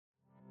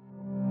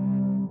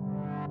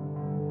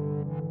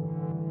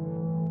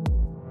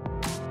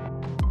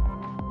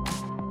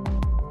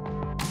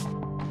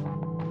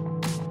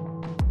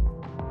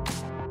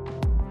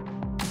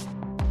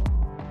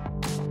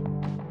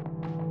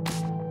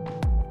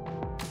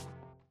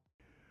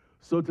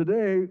So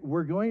today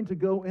we're going to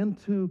go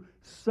into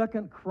 2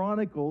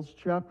 Chronicles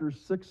chapter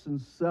 6 and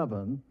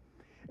 7.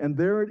 And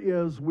there it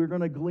is. We're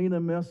going to glean a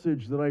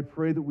message that I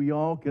pray that we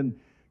all can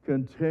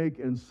take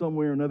in some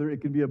way or another.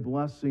 It can be a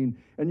blessing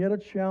and yet a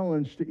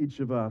challenge to each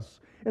of us.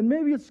 And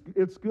maybe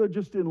it's good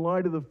just in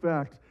light of the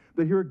fact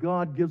that here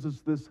God gives us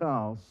this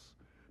house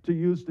to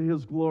use to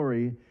His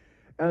glory.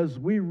 As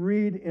we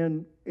read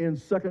in 2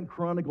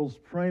 Chronicles,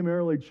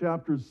 primarily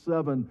chapter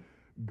 7,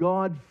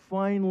 God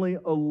finally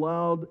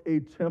allowed a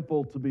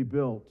temple to be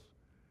built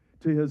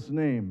to His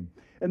name.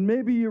 And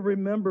maybe you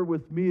remember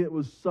with me, it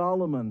was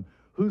Solomon,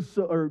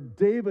 or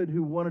David,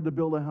 who wanted to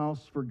build a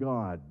house for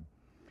God.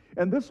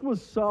 And this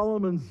was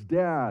Solomon's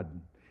dad,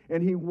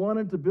 and he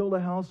wanted to build a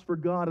house for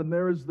God, and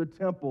there is the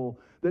temple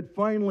that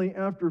finally,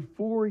 after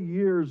 4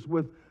 years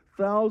with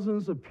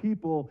thousands of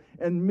people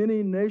and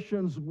many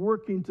nations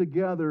working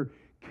together,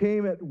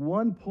 came at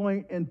one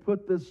point and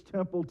put this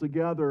temple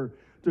together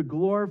to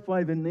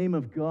glorify the name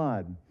of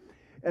God.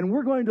 And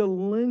we're going to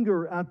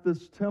linger at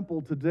this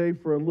temple today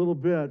for a little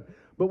bit,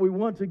 but we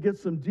want to get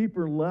some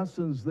deeper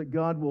lessons that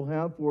God will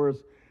have for us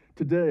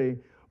today.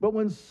 But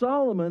when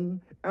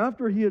Solomon,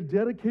 after he had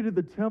dedicated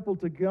the temple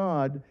to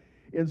God,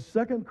 in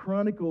 2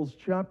 Chronicles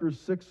chapter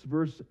 6,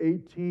 verse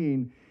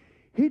 18,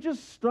 he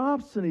just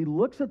stops and he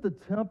looks at the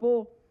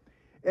temple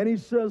and he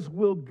says,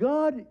 "Will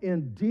God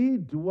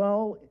indeed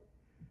dwell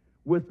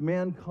with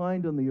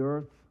mankind on the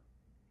earth?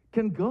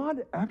 Can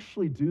God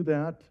actually do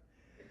that?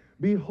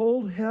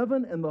 Behold,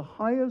 heaven and the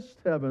highest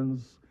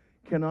heavens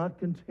cannot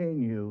contain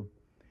you.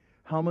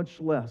 How much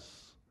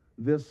less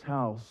this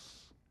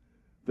house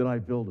that I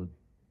builded?"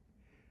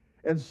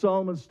 And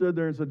Solomon stood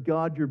there and said,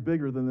 "God, you're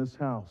bigger than this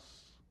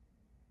house.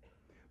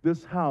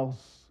 This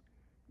house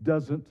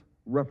doesn't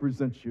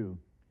represent you.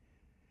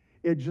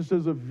 It just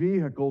is a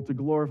vehicle to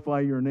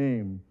glorify your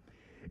name."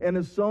 And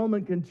as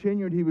Solomon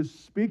continued, he was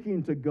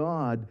speaking to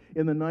God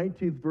in the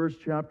 19th verse,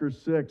 chapter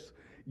 6.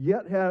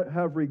 "Yet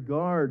have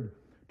regard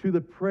to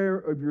the prayer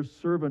of your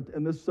servant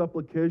and this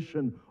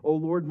supplication, O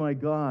Lord my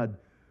God,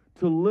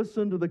 to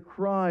listen to the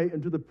cry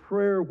and to the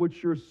prayer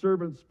which your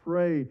servants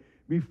pray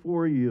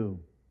before you,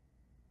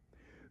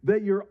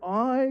 that your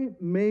eye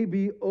may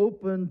be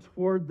open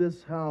toward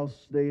this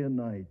house day and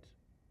night,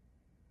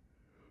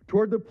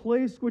 toward the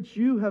place which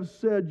you have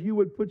said you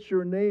would put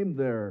your name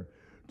there,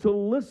 to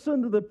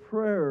listen to the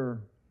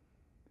prayer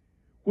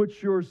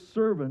which your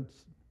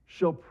servants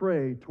shall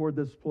pray toward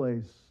this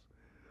place.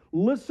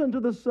 Listen to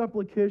the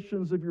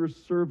supplications of your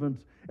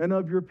servant and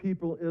of your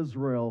people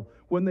Israel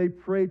when they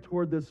pray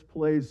toward this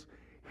place.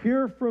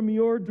 Hear from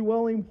your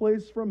dwelling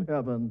place from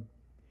heaven.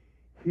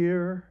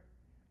 Hear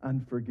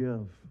and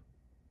forgive."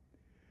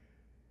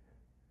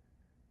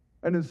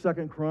 And in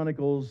 2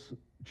 Chronicles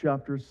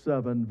chapter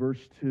 7,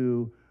 verse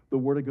 2, the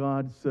Word of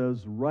God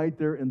says right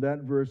there in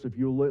that verse, if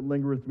you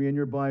linger with me in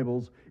your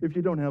Bibles, if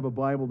you don't have a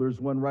Bible, there's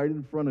one right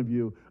in front of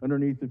you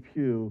underneath the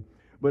pew.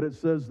 But it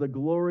says, "The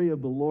glory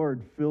of the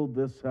Lord filled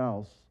this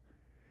house."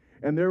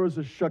 And there was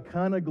a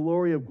Shekinah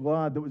glory of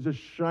God that was just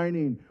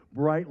shining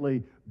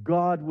brightly.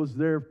 God was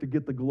there to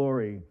get the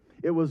glory.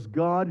 It was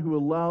God who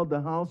allowed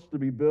the house to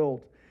be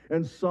built.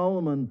 And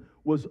Solomon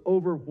was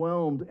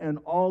overwhelmed, and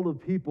all the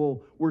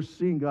people were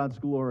seeing God's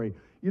glory.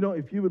 You know,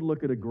 if you would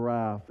look at a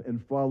graph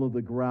and follow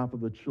the graph of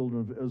the children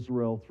of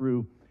Israel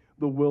through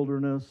the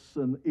wilderness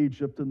and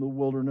Egypt and the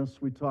wilderness,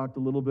 we talked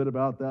a little bit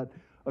about that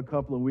a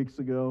couple of weeks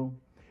ago.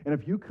 And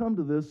if you come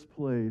to this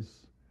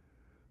place,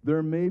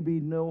 there may be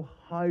no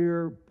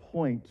higher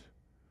point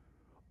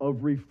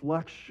of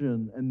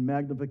reflection and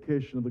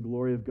magnification of the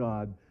glory of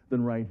God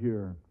than right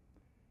here.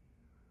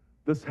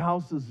 This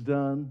house is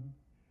done.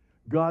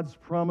 God's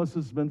promise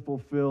has been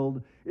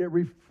fulfilled. It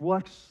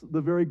reflects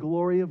the very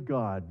glory of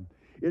God.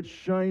 It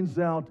shines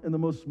out in the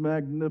most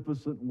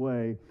magnificent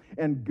way.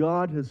 And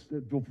God has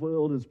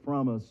fulfilled His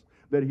promise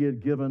that He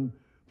had given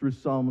through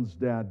Solomon's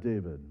dad,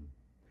 David.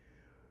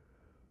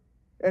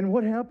 And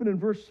what happened in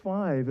verse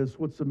 5 is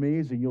what's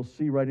amazing. You'll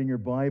see right in your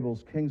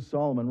Bibles, King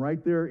Solomon,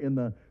 right there in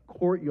the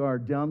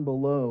courtyard down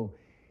below,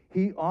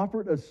 he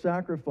offered a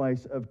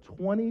sacrifice of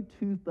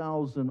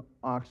 22,000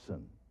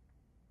 oxen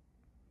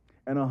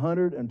and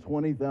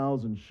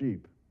 120,000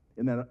 sheep,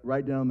 in that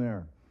right down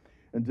there.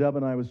 And Deb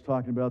and I was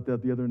talking about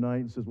that the other night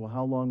and says, well,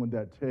 how long would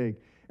that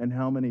take? And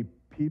how many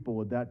people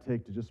would that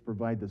take to just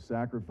provide the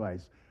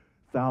sacrifice?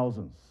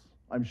 Thousands.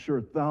 I'm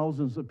sure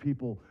thousands of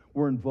people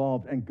were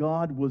involved. And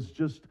God was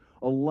just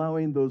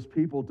allowing those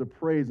people to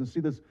praise. And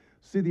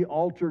see the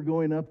altar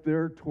going up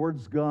there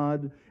towards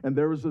God. And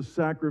there was the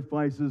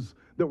sacrifices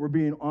that were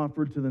being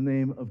offered to the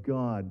name of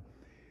God.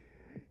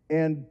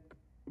 And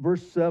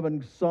verse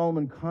 7,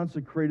 Solomon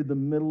consecrated the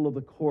middle of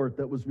the court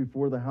that was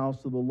before the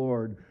house of the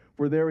Lord.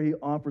 For there he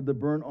offered the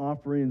burnt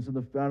offerings and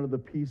the fat of the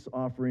peace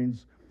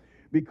offerings,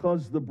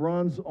 because the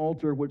bronze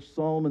altar which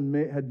Solomon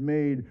had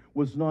made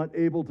was not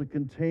able to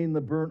contain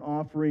the burnt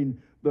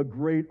offering, the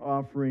great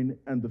offering,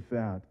 and the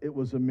fat. It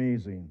was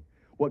amazing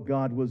what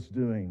God was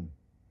doing.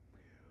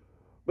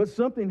 But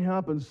something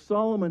happened.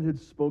 Solomon had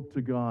spoke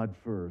to God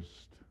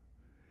first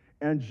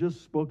and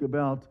just spoke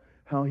about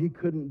how he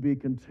couldn't be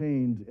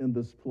contained in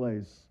this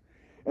place.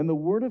 And the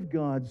Word of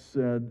God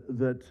said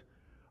that,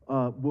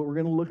 we're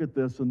going to look at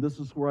this, and this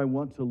is where I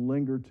want to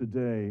linger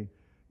today.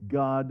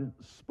 God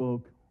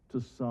spoke to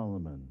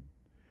Solomon.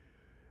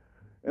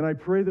 And I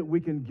pray that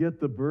we can get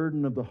the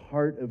burden of the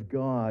heart of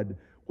God,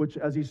 which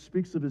as he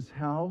speaks of his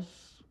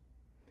house,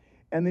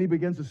 and then he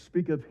begins to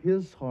speak of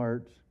his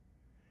heart,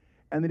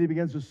 and then he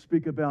begins to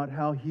speak about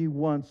how he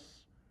wants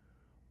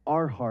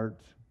our heart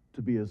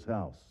to be his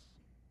house.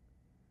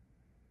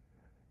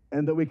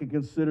 And that we can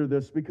consider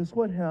this, because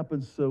what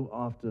happens so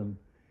often,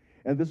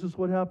 and this is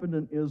what happened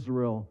in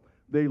Israel,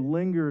 they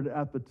lingered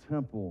at the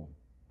temple,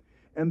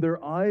 and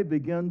their eye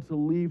began to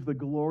leave the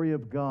glory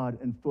of God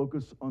and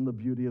focus on the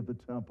beauty of the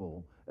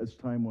temple as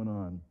time went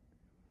on.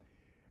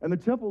 And the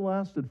temple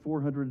lasted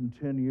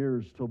 410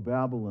 years till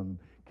Babylon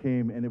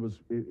came, and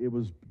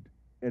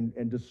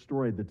it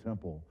destroyed the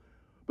temple.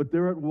 But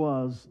there it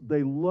was.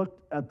 They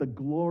looked at the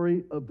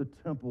glory of the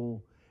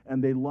temple,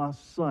 and they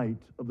lost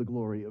sight of the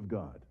glory of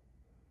God.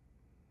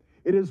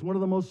 It is one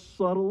of the most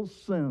subtle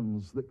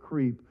sins that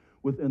creep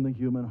within the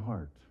human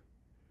heart.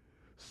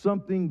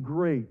 Something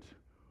great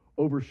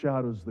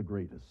overshadows the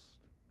greatest.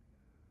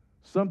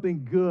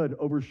 Something good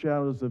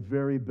overshadows the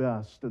very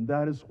best, and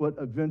that is what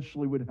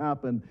eventually would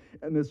happen,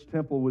 and this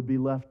temple would be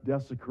left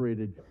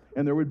desecrated,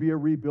 and there would be a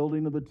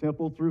rebuilding of the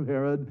temple through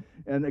Herod,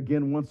 and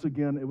again, once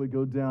again, it would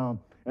go down.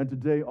 And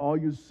today, all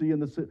you see in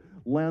the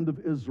land of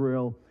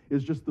Israel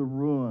is just the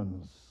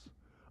ruins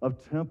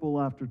of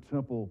temple after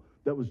temple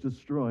that was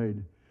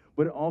destroyed.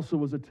 But it also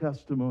was a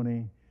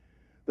testimony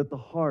that the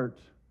heart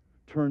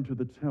turned to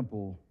the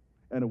temple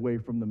and away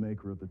from the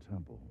maker of the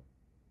temple.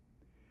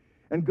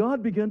 And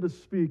God began to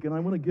speak, and I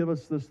want to give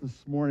us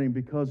this morning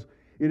because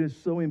it is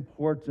so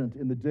important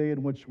in the day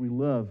in which we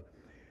live.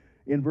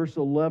 In verse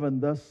 11,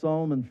 thus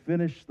Solomon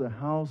finished the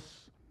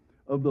house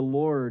of the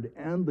Lord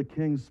and the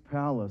king's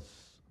palace,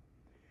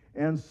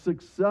 and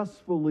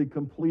successfully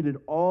completed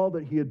all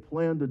that he had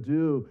planned to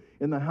do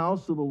in the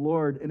house of the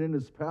Lord and in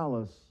his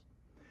palace.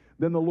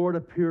 Then the Lord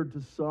appeared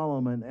to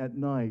Solomon at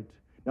night.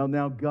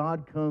 Now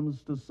God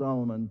comes to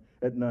Solomon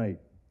at night.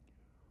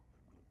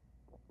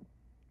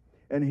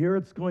 And here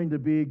it's going to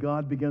be,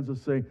 God begins to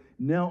say,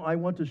 now I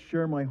want to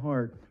share my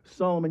heart.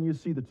 Solomon, you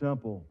see the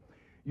temple.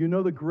 You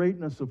know the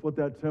greatness of what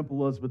that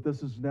temple is, but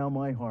this is now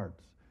my heart.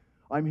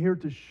 I'm here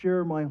to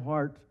share my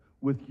heart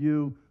with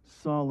you,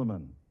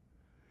 Solomon.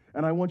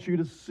 And I want you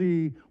to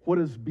see what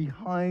is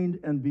behind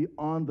and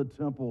beyond the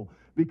temple,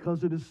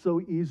 because it is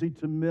so easy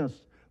to miss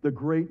the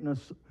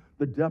greatness,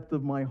 the depth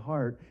of my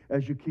heart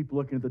as you keep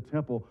looking at the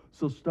temple.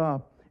 So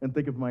stop and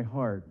think of my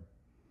heart.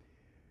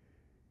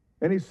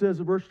 And he says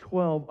in verse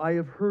 12, I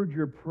have heard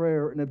your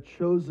prayer and have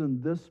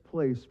chosen this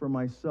place for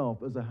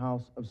myself as a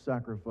house of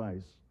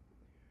sacrifice.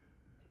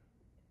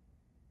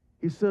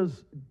 He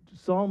says,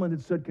 Solomon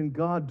had said, can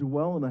God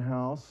dwell in a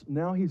house?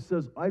 Now he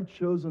says, I've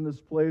chosen this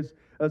place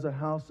as a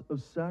house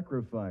of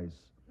sacrifice.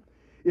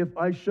 If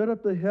I shut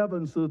up the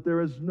heavens so that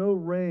there is no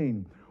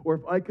rain, or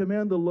if I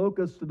command the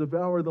locusts to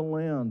devour the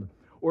land,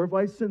 or if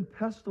I send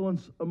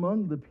pestilence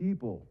among the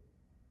people.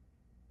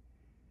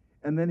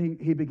 And then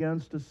he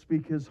begins to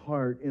speak his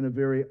heart in a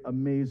very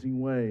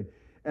amazing way.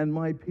 And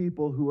my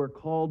people who are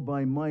called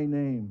by my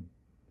name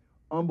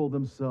humble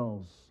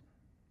themselves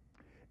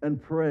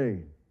and pray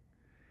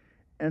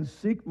and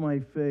seek my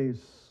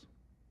face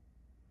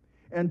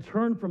and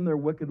turn from their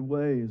wicked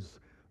ways.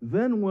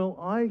 Then will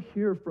I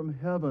hear from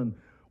heaven,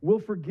 will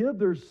forgive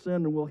their sin,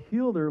 and will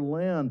heal their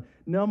land.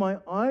 Now my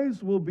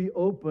eyes will be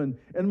open,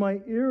 and my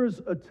ears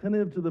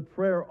attentive to the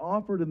prayer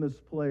offered in this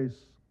place.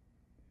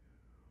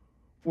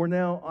 For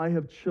now I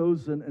have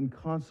chosen and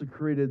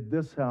consecrated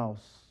this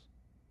house,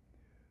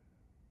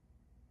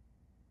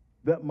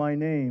 that my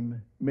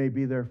name may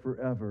be there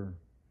forever,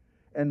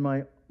 and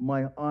my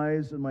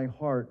eyes and my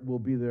heart will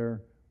be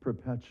there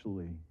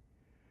perpetually.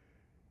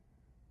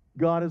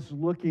 God is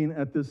looking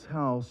at this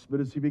house, but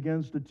as he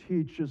begins to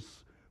teach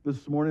us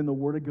this morning the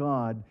Word of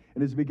God,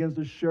 and as he begins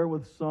to share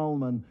with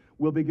Solomon,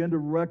 we'll begin to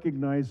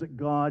recognize that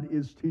God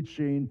is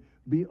teaching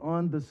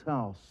beyond this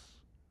house.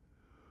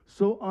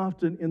 So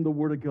often in the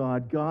Word of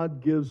God,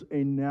 God gives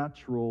a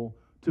natural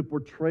to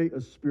portray a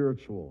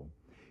spiritual.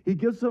 He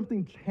gives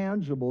something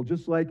tangible,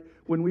 just like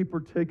when we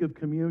partake of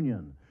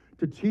communion,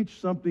 to teach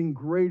something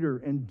greater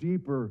and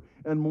deeper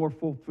and more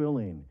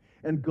fulfilling.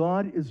 And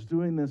God is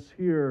doing this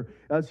here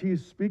as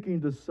he's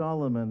speaking to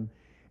Solomon,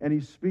 and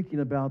he's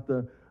speaking about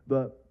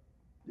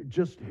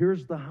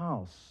here's the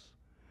house.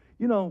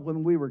 You know,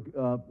 when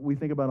we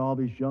think about all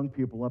these young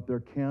people up there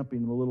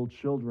camping, the little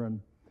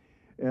children.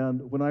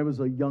 And when I was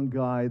a young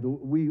guy,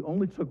 we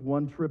only took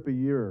one trip a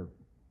year.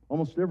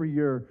 Almost every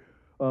year,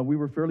 we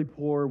were fairly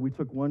poor. We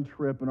took one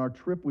trip, and our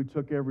trip we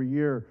took every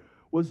year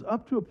was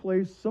up to a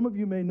place, some of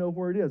you may know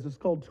where it is. It's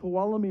called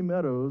Tuolumne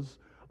Meadows,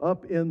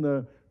 up in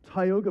the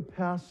Tioga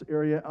Pass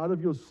area out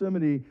of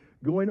Yosemite,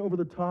 going over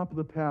the top of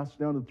the pass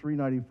down to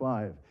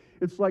 395.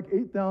 It's like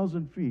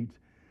 8,000 feet.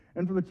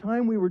 And from the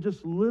time we were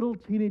just little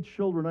teeny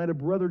children, I had a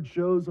brother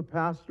Joe's a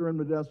pastor in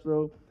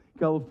Modesto,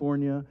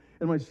 California.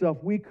 and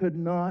myself, we could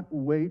not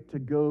wait to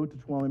go to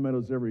Tuolumne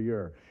Meadows every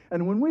year.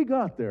 And when we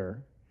got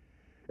there,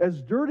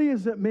 as dirty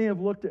as it may have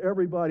looked to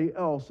everybody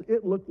else,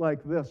 it looked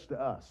like this to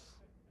us.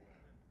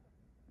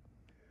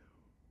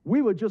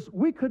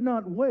 We could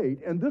not wait,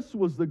 and this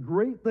was the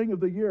great thing of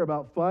the year.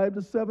 About 5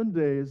 to 7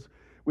 days,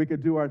 we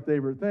could do our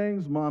favorite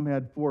things. Mom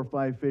had 4 or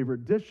 5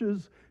 favorite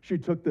dishes. She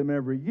took them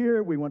every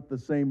year. We went to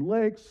the same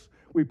lakes.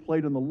 We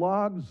played in the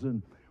logs,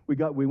 and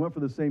we went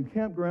for the same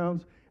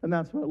campgrounds, and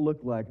that's what it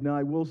looked like. Now,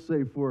 I will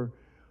say for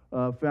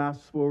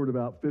fast forward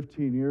about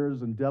 15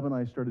 years, and Deb and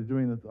I started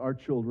doing it with our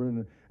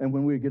children, and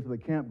when we would get to the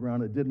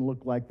campground, it didn't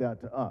look like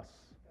that to us.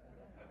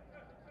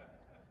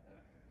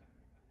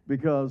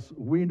 Because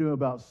we knew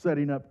about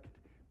setting up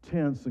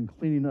tents and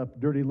cleaning up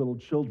dirty little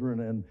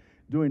children and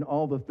doing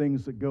all the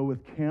things that go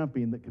with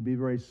camping that can be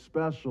very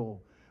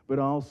special, but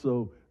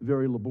also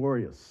very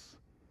laborious.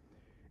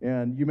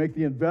 And you make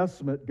the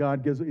investment,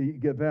 God gives you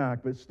get back,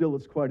 but still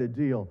it's quite a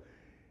deal.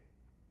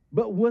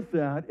 But with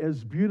that,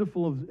 as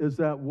beautiful as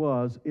that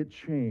was, it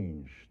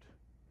changed.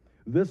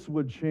 This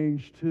would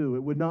change too.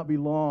 It would not be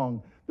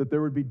long that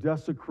there would be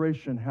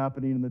desecration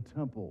happening in the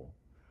temple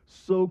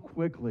so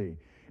quickly.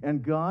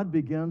 And God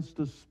begins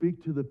to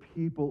speak to the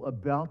people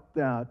about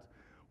that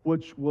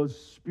which was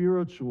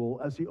spiritual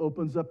as he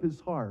opens up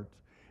his heart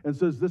and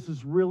says, this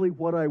is really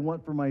what I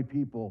want for my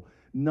people,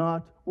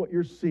 not what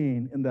you're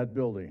seeing in that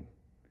building.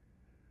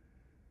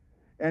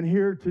 And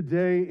here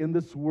today in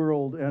this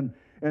world, and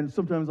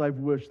sometimes I've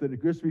wished that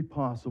it could just be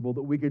possible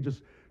that we could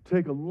just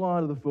take a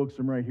lot of the folks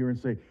from right here and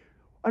say,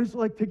 I just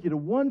like to take you to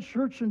one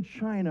church in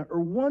China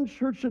or one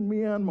church in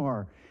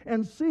Myanmar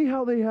and see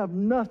how they have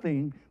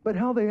nothing, but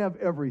how they have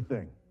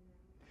everything.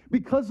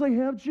 Because they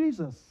have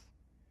Jesus.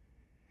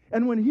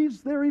 And when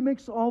he's there, he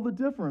makes all the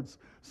difference.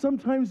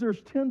 Sometimes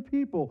there's 10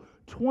 people,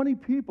 20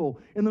 people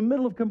in the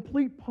middle of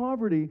complete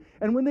poverty,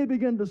 and when they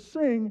begin to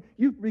sing,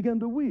 you begin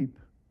to weep.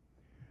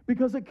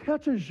 Because it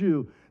catches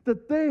you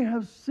that they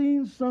have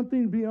seen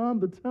something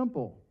beyond the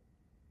temple.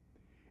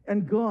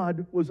 And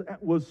God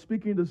was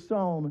speaking to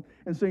Solomon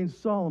and saying,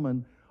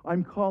 Solomon,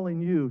 I'm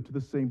calling you to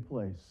the same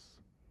place.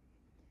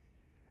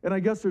 And I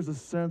guess there's a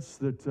sense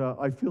that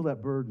I feel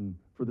that burden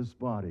for this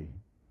body.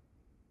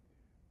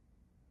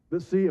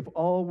 But see, if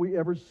all we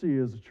ever see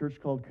is a church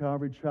called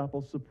Calvary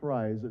Chapel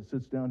Surprise that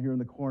sits down here in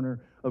the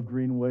corner of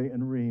Greenway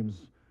and Reams,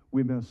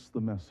 we miss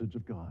the message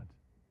of God.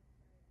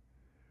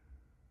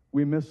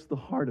 We miss the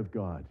heart of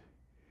God.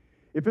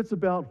 If it's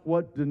about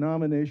what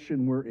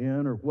denomination we're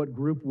in or what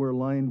group we're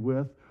aligned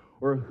with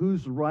or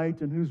who's right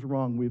and who's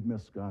wrong, we've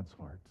missed God's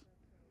heart.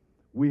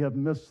 We have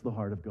missed the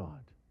heart of God.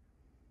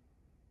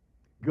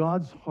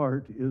 God's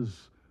heart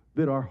is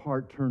that our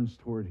heart turns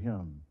toward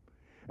him.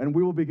 And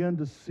we will begin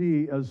to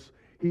see as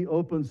he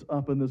opens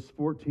up in this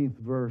 14th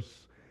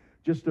verse,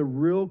 just a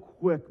real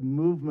quick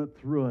movement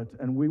through it,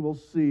 and we will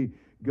see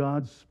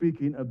God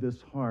speaking of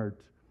this heart.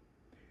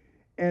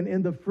 And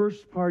in the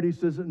first part, he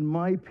says, and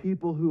my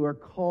people who are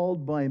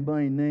called by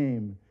my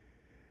name.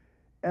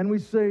 And we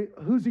say,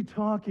 who's he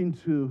talking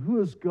to?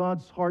 Who is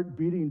God's heart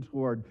beating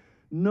toward?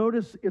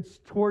 Notice it's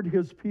toward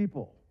his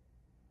people.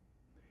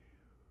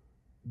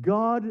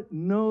 God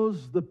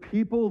knows the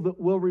people that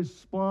will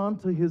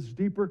respond to his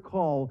deeper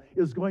call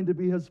is going to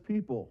be his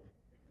people.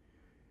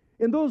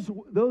 In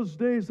those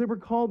days, they were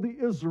called the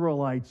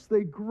Israelites.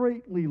 They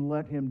greatly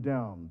let him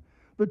down.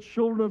 The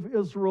children of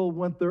Israel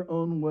went their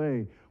own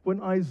way.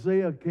 When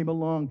Isaiah came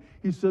along,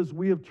 he says,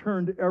 we have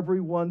turned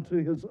everyone to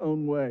his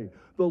own way.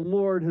 The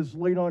Lord has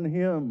laid on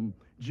him,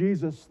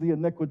 Jesus, the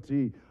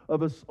iniquity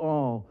of us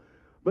all.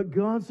 But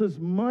God says,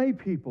 my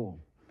people,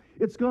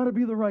 it's got to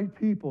be the right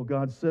people,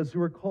 God says,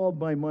 who are called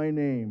by my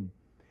name.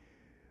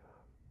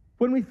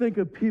 When we think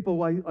of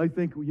people, I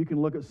think you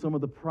can look at some of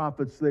the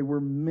prophets. They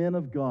were men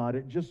of God.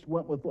 It just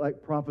went with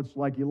prophets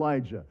like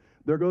Elijah.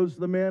 There goes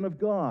the man of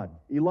God,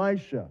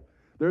 Elisha.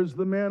 There's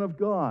the man of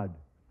God,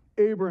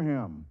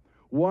 Abraham.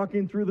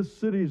 Walking through the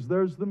cities,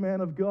 there's the man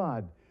of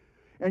God.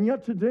 And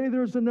yet today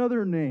there's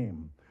another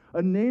name,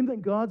 a name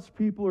that God's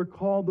people are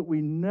called that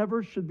we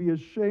never should be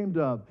ashamed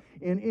of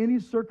in any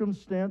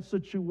circumstance,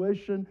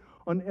 situation,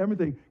 on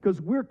everything,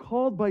 because we're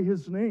called by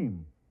his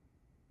name.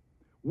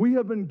 We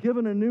have been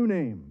given a new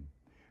name.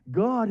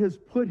 God has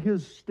put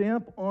his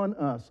stamp on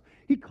us.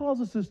 He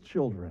calls us his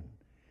children.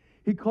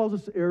 He calls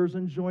us heirs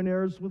and joint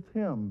heirs with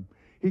him.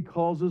 He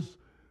calls us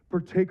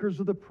partakers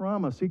of the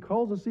promise. He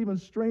calls us even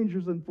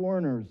strangers and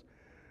foreigners.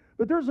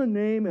 But there's a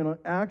name in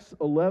Acts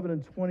 11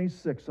 and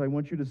 26 I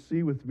want you to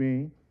see with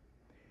me.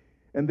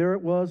 And there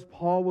it was,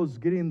 Paul was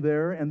getting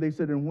there, and they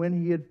said, and when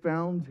he had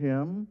found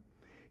him,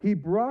 he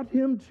brought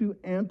him to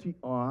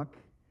Antioch,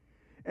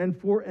 and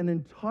for an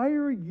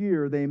entire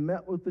year they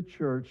met with the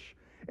church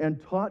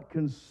and taught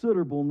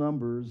considerable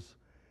numbers.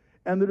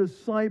 And the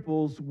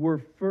disciples were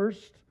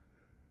first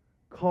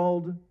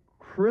called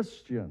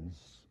Christians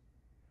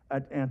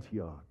at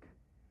Antioch.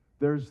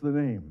 There's the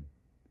name.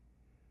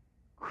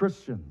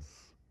 Christians.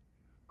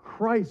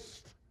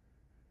 Christ.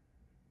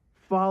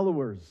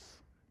 Followers.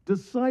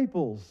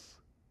 Disciples.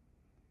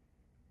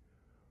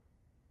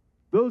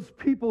 Those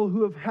people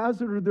who have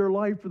hazarded their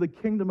life for the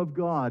kingdom of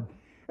God.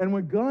 And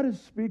when God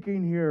is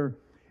speaking here,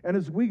 and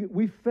as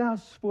we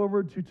fast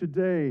forward to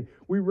today,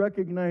 we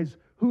recognize,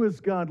 who is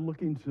God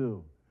looking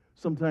to?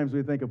 Sometimes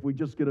we think, if we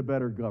just get a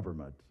better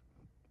government,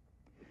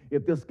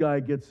 if this guy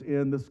gets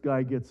in, this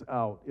guy gets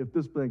out, if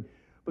this thing.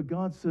 But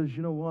God says,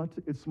 you know what?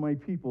 It's my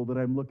people that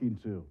I'm looking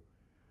to.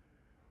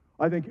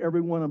 I think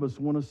every one of us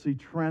want to see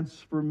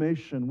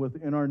transformation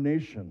within our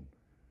nation.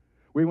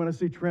 We want to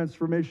see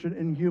transformation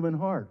in human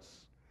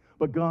hearts.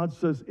 But God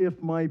says,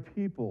 if my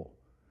people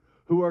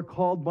who are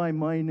called by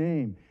my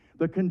name,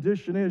 the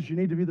condition is you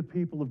need to be the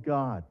people of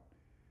God.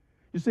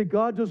 You see,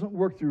 God doesn't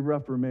work through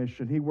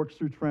reformation. He works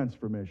through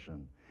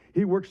transformation.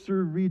 He works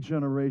through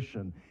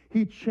regeneration.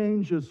 He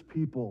changes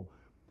people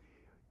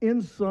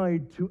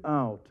inside to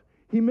out.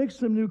 He makes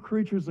them new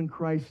creatures in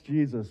Christ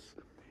Jesus.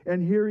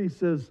 And here he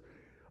says,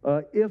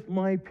 if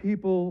my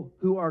people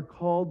who are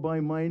called by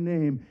my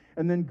name,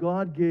 and then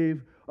God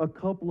gave a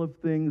couple of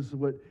things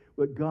what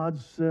God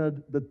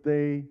said that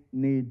they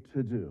need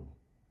to do.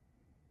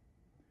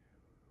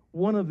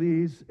 One of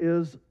these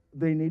is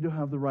they need to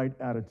have the right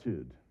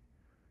attitude.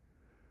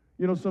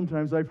 You know,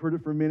 sometimes I've heard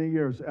it for many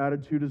years,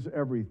 attitude is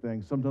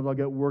everything. Sometimes I'll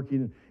get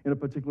working in a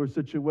particular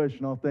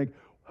situation. I'll think,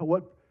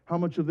 how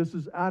much of this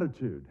is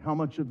attitude? How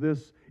much of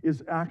this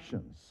is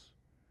actions?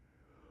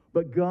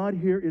 But God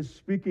here is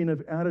speaking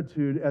of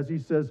attitude as he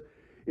says,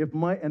 if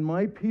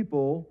my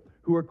people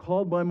who are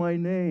called by my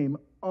name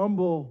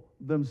humble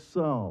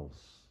themselves.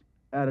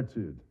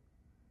 Attitude.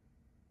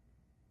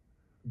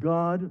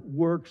 God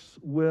works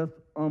with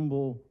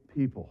humble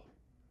people.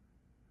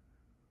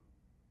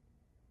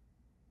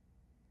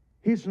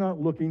 He's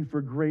not looking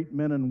for great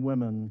men and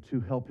women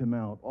to help him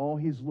out. All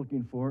he's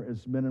looking for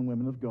is men and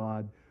women of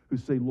God who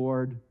say,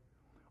 Lord,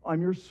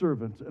 I'm your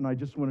servant, and I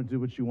just want to do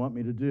what you want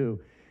me to do.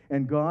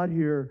 And God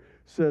here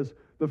says,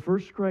 the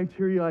first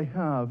criteria I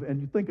have, and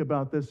you think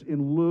about this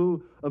in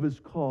lieu of his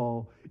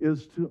call,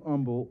 is to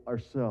humble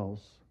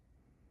ourselves.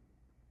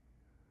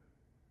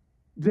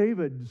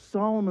 David,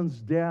 Solomon's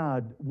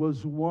dad,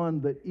 was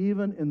one that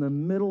even in the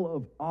middle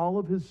of all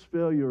of his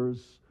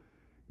failures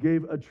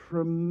gave a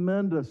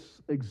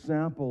tremendous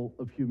example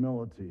of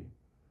humility.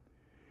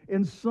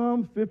 In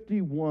Psalm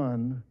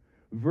 51,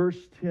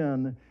 verse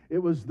 10, it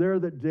was there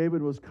that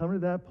David was coming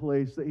to that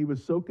place that he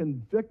was so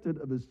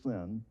convicted of his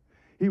sin.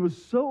 He was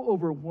so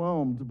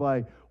overwhelmed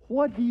by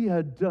what he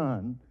had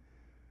done.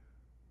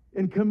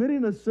 In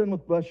committing a sin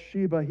with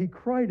Bathsheba, he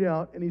cried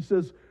out and he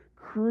says,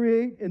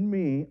 create in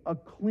me a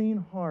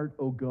clean heart,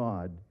 O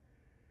God,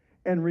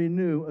 and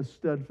renew a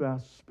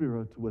steadfast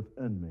spirit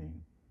within me.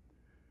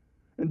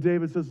 And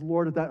David says,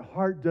 Lord, if that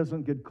heart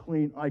doesn't get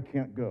clean, I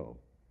can't go.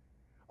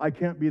 I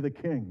can't be the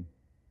king.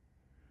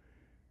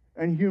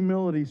 And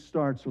humility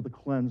starts with a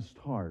cleansed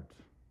heart.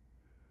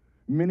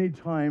 Many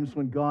times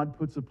when God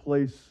puts a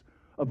place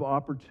of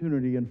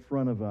opportunity in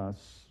front of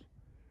us,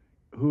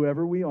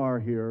 whoever we are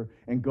here,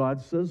 and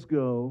God says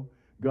go,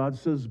 God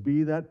says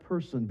be that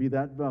person, be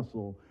that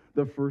vessel,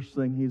 the first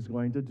thing he's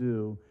going to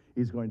do,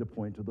 he's going to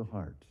point to the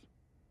heart.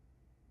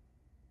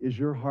 Is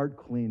your heart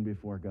clean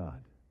before God?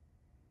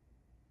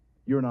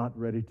 You're not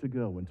ready to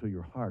go until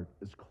your heart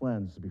is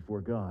cleansed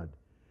before God.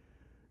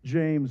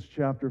 James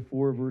chapter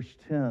 4, verse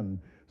 10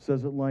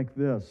 says it like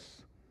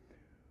this: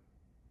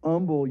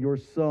 humble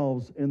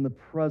yourselves in the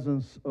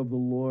presence of the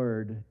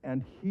Lord,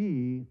 and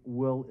he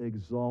will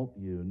exalt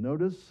you.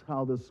 Notice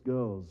how this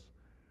goes.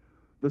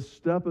 The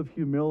step of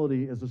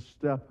humility is a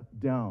step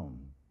down.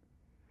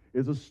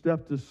 Is a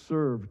step to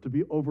serve, to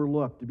be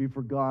overlooked, to be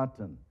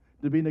forgotten,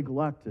 to be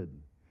neglected,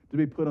 to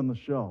be put on the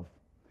shelf.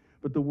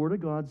 But the Word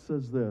of God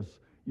says this: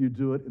 you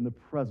do it in the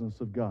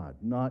presence of God,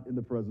 not in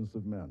the presence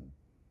of men.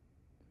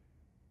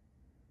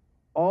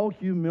 All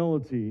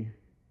humility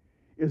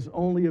is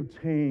only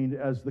obtained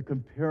as the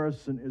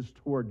comparison is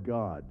toward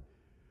God.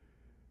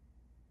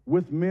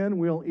 With men,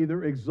 we'll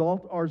either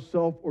exalt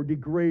ourselves or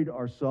degrade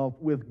ourselves.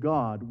 With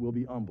God, we'll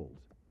be humbled.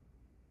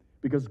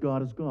 Because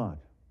God is God.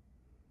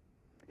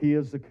 He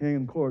is the King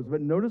of Kings.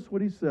 But notice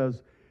what he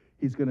says.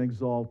 He's going to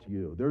exalt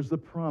you. There's the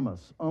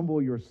promise.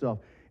 Humble yourself.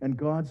 And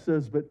God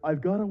says, but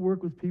I've got to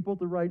work with people with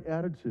the right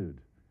attitude.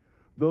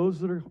 Those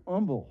that are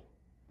humble.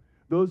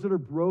 Those that are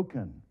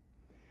broken.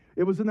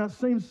 It was in that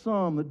same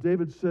psalm that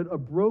David said, a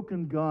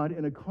broken God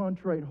and a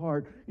contrite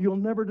heart you'll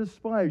never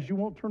despise. You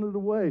won't turn it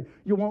away.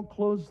 You won't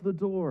close the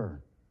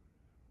door.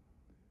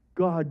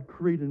 God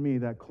created me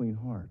that clean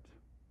heart.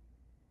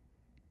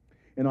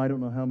 And I don't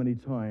know how many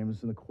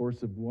times in the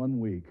course of 1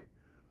 week,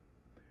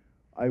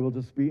 I will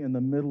just be in the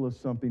middle of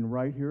something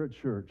right here at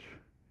church,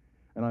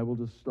 and I will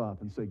just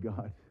stop and say,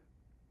 God,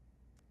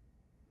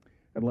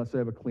 unless I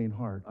have a clean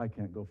heart, I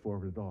can't go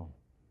forward at all.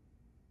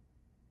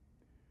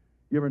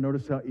 You ever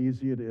notice how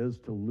easy it is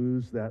to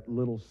lose that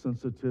little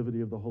sensitivity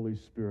of the Holy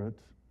Spirit?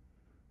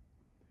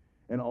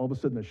 And all of a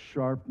sudden the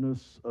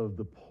sharpness of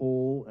the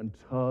pull and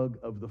tug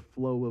of the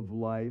flow of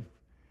life,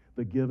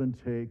 the give and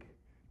take,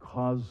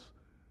 cause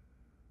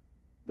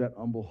that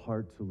humble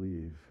heart to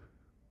leave.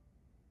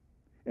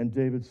 And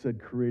David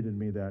said, create in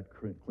me that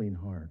clean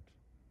heart.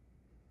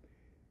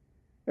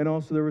 And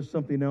also, there was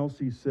something else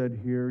he said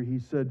here. He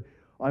said,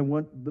 I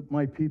want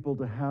my people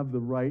to have the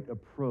right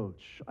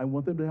approach. I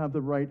want them to have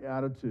the right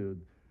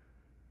attitude.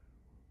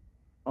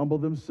 Humble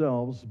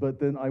themselves, but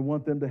then I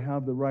want them to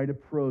have the right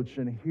approach.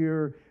 And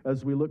here,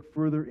 as we look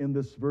further in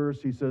this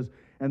verse, he says,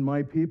 and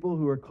my people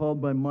who are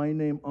called by my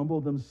name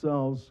humble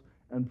themselves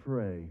and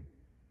pray.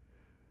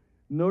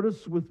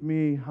 Notice with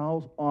me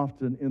how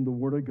often in the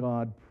Word of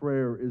God,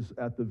 prayer is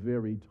at the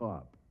very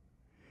top.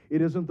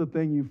 It isn't the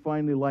thing you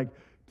finally like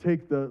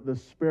take the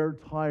spare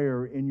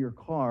tire in your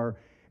car,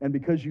 and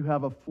because you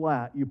have a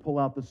flat, you pull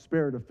out the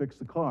spare to fix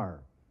the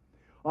car.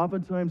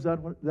 Oftentimes,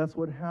 that's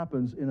what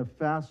happens in a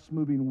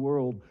fast-moving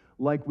world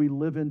like we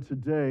live in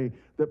today,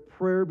 that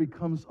prayer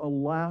becomes a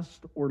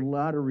last or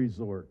latter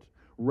resort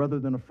rather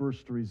than a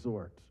first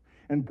resort.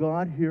 And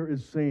God here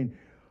is saying,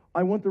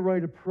 I want the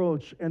right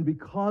approach, and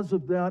because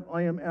of that,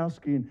 I am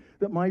asking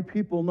that my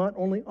people not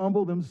only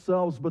humble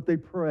themselves, but they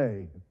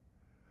pray.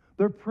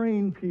 They're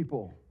praying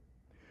people.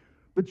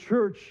 The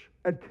church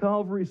at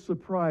Calvary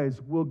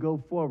Surprise will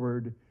go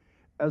forward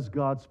as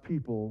God's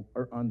people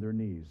are on their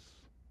knees.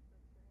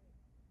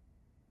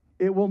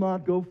 It will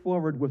not go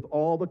forward with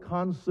all the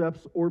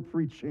concepts or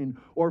preaching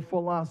or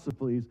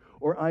philosophies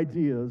or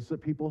ideas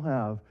that people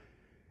have,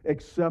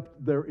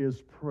 except there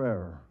is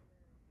prayer.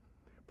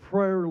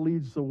 Prayer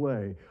leads the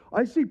way.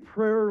 I see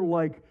prayer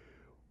like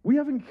we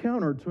have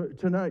encountered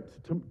tonight.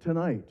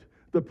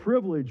 The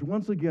privilege,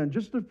 once again,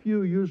 just a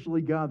few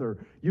usually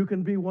gather. You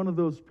can be one of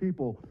those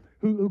people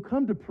who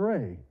come to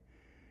pray.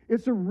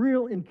 It's a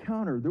real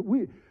encounter. That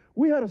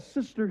we had a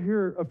sister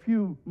here a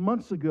few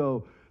months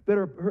ago that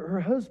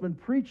her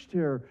husband preached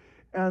here,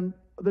 and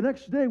the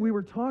next day we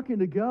were talking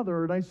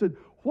together, and I said,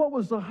 what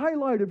was the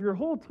highlight of your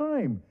whole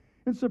time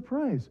in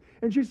Surprise?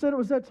 And she said it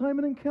was that time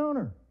in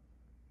encounter,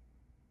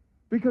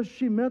 because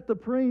she met the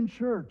praying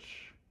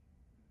church.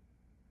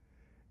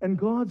 And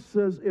God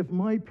says, if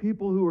my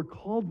people who are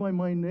called by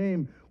my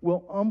name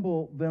will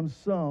humble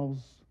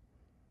themselves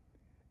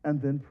and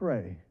then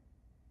pray.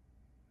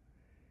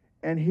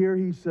 And here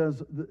he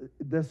says,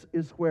 this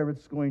is where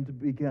it's going to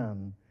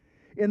begin.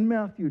 In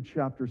Matthew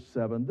chapter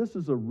 7, this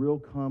is a real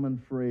common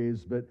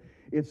phrase, but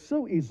it's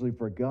so easily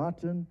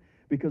forgotten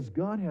because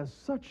God has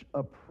such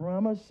a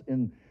promise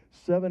in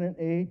 7 and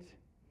 8.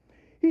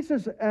 He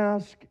says,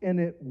 ask and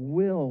it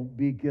will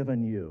be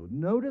given you.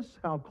 Notice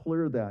how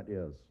clear that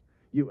is.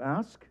 You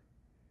ask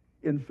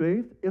in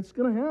faith, it's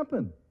going to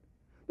happen.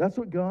 That's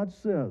what God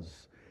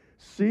says.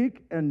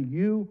 Seek and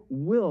you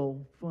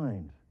will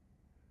find.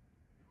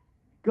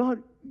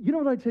 God, you know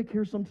what I take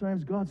here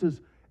sometimes? God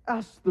says,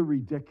 ask the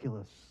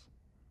ridiculous.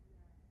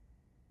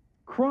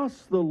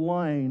 Cross the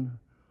line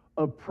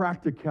of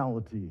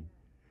practicality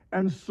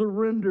and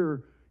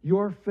surrender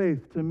your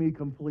faith to me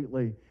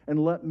completely,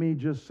 and let me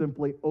just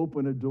simply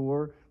open a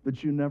door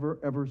that you never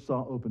ever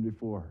saw open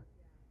before.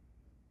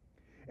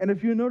 And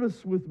if you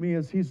notice with me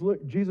as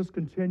Jesus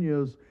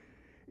continues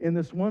in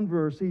this one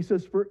verse, he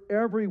says, for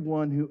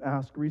everyone who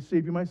asks,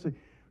 receive.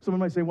 Someone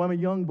might say, well, I'm a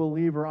young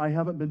believer. I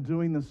haven't been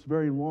doing this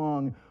very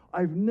long.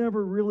 I've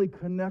never really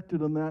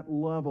connected on that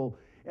level.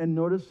 And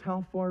notice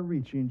how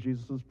far-reaching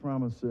Jesus'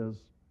 promise is.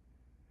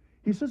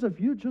 He says,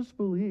 if you just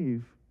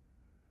believe,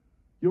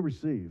 you'll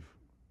receive.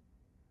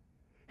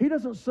 He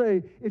doesn't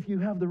say if you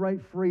have the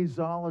right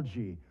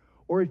phraseology,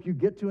 or if you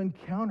get to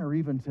encounter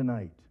even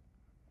tonight,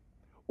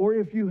 or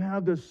if you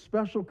have this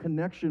special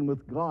connection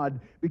with God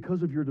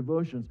because of your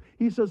devotions.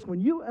 He says,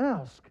 when you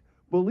ask,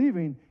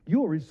 believing,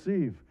 you'll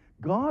receive.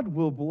 God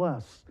will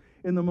bless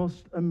in the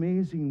most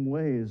amazing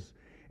ways.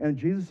 And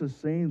Jesus is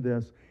saying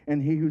this,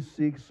 and he who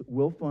seeks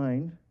will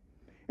find.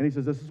 And he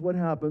says, this is what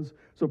happens.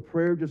 So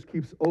prayer just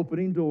keeps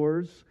opening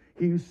doors.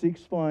 He who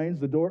seeks finds.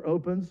 The door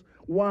opens.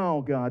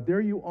 Wow, God,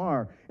 there you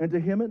are. And to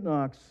him it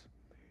knocks,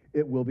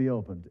 it will be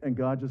opened. And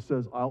God just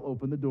says, I'll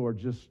open the door.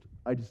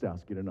 I just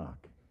ask you to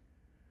knock.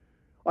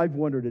 I've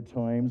wondered at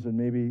times, and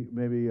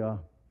maybe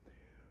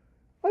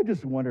I've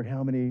just wondered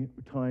how many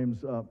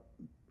times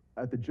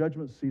at the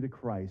judgment seat of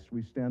Christ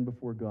we stand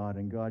before God,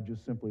 and God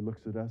just simply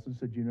looks at us and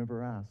said, you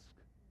never asked.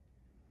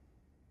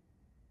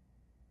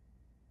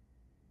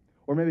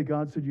 Or maybe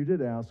God said, you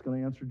did ask, and I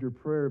answered your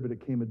prayer, but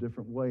it came a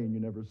different way, and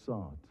you never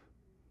saw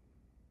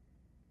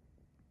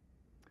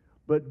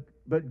it.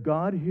 But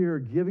God here,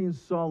 giving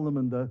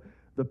Solomon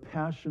the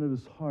passion of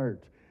his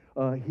heart,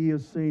 he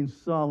is saying,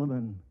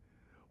 Solomon,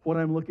 what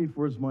I'm looking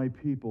for is my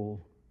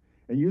people.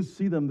 And you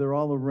see them, they're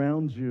all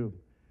around you.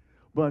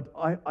 But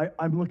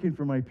I'm looking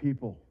for my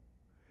people.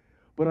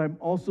 But I'm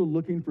also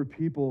looking for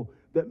people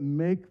that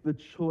make the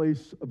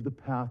choice of the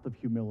path of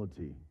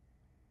humility.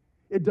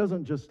 It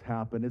doesn't just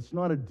happen. It's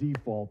not a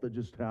default that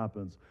just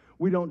happens.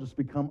 We don't just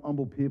become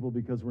humble people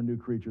because we're new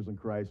creatures in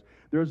Christ.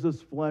 There's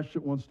this flesh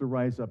that wants to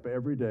rise up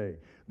every day.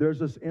 There's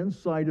this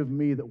inside of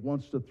me that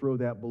wants to throw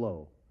that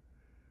blow.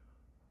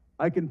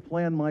 I can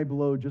plan my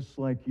blow just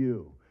like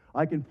you.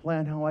 I can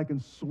plan how I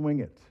can swing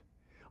it.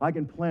 I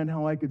can plan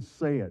how I could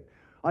say it.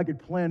 I could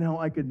plan how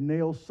I could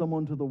nail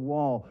someone to the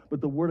wall.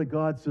 But the Word of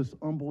God says,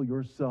 humble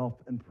yourself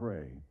and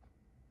pray.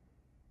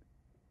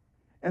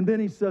 And then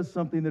he says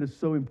something that is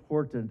so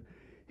important.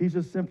 He's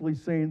just simply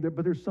saying,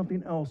 but there's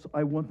something else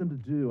I want them to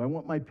do. I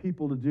want my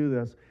people to do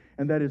this,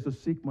 and that is to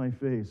seek my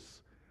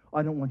face.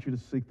 I don't want you to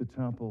seek the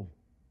temple.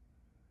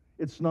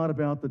 It's not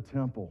about the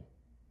temple.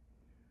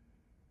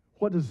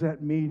 What does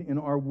that mean in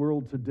our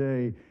world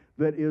today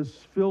that is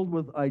filled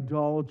with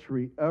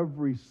idolatry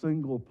every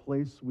single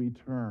place we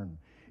turn?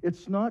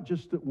 It's not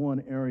just at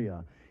one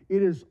area.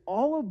 It is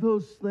all of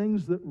those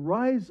things that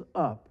rise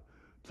up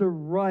to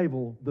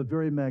rival the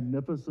very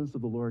magnificence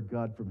of the Lord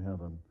God from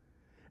heaven.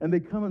 And they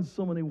come in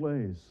so many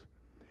ways.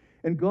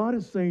 And God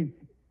is saying,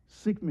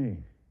 seek me.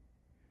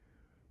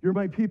 You're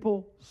my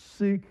people,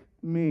 seek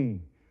me.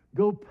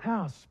 Go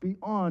past,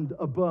 beyond,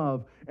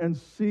 above, and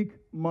seek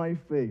my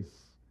face.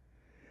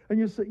 And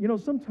you say,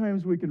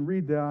 sometimes we can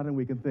read that and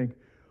we can think,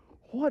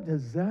 what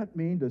does that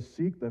mean to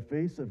seek the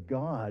face of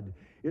God?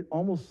 It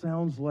almost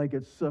sounds like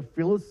it's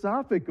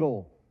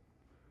philosophical,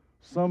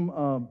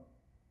 some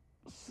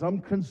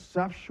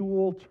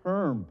conceptual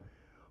term.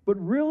 But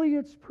really,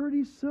 it's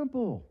pretty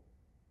simple.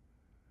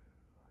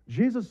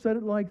 Jesus said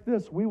it like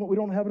this. We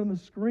don't have it on the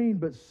screen,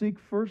 but seek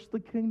first the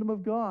kingdom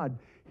of God,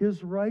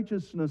 His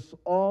righteousness.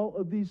 All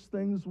of these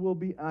things will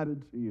be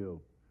added to you.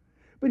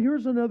 But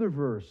here's another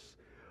verse.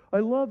 I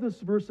love this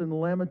verse in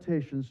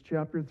Lamentations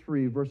chapter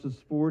 3,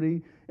 verses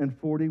 40 and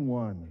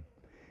 41.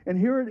 And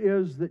here it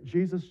is that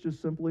Jesus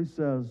just simply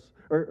says,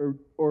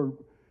 or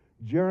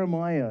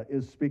Jeremiah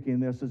is speaking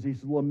this as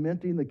he's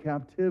lamenting the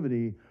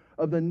captivity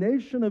of the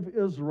nation of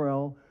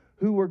Israel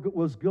who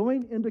was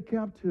going into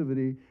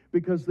captivity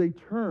because they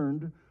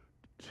turned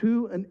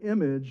to an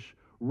image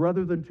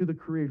rather than to the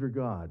Creator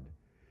God.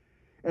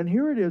 And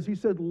here it is. He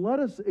said, let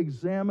us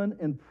examine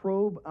and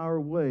probe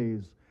our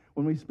ways.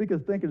 When we speak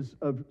of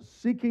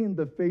seeking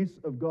the face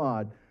of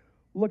God,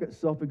 look at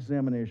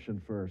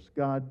self-examination first.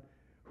 God,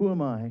 who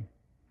am I?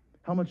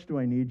 How much do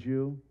I need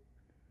you?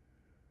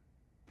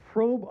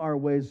 Probe our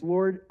ways.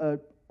 Lord,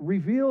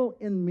 reveal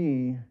in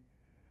me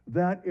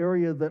that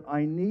area that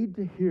I need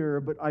to hear,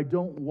 but I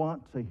don't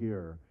want to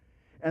hear.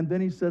 And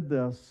then he said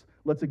this,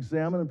 let's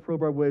examine and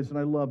probe our ways, and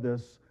I love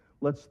this.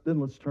 Let's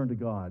turn to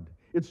God.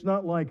 It's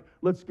not like,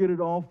 let's get it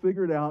all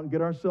figured out and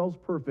get ourselves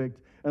perfect,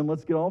 and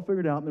let's get all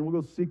figured out, and then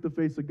we'll go seek the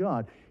face of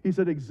God. He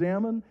said,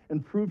 examine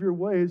and prove your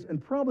ways,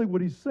 and probably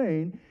what he's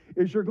saying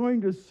is you're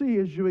going to see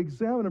as you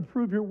examine and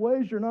prove your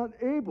ways, you're not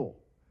able.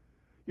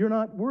 You're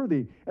not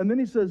worthy. And then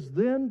he says,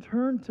 then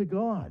turn to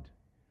God.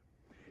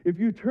 If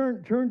you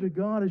turn to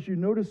God, as you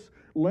notice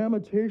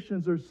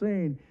Lamentations are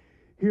saying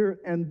here,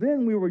 and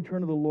then we will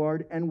return to the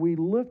Lord, and we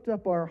lift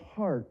up our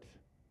heart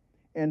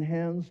and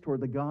hands toward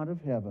the God of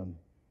heaven.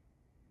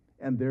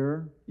 And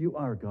there you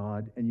are,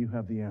 God, and you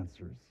have the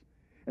answers.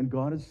 And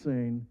God is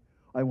saying,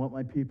 I want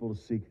my people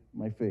to seek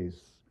my face.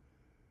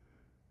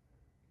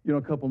 A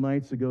couple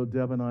nights ago,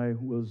 Deb and I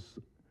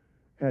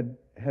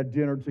had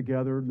dinner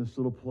together in this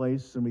little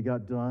place, and we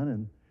got done,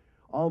 and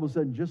all of a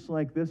sudden, just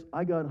like this,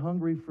 I got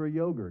hungry for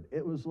yogurt.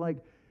 It was like,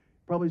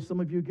 probably some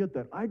of you get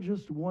that. I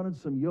just wanted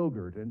some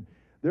yogurt, and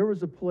there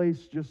was a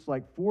place just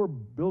like 4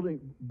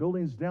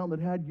 buildings down that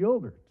had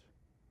yogurt.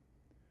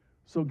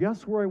 So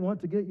guess where I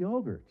went to get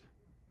yogurt?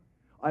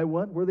 I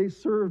went where they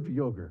served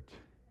yogurt.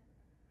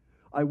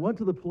 I went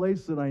to the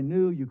place that I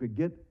knew you could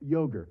get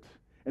yogurt,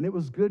 and it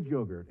was good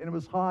yogurt, and it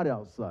was hot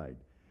outside.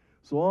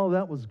 So all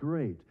that was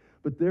great.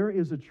 But there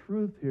is a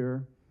truth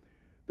here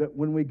that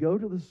when we go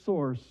to the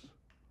source,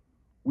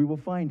 we will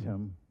find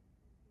him,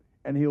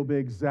 and he'll be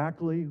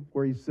exactly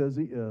where he says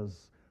he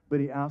is, but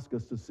he asks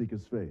us to seek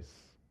his face.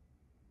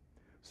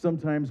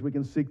 Sometimes we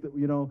can seek that,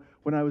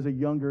 when I was a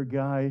younger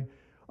guy,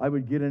 I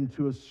would get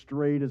into a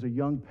straight as a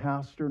young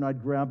pastor, and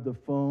I'd grab the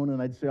phone,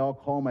 and I'd say, I'll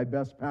call my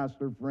best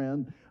pastor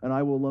friend, and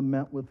I will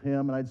lament with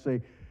him, and I'd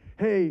say,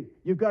 hey,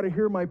 you've got to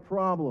hear my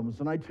problems.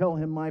 And I tell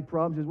him my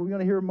problems. He says, well, you're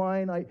going to hear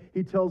mine?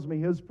 He tells me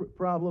his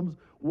problems.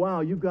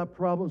 Wow, you've got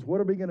problems.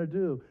 What are we going to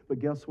do? But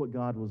guess what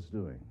God was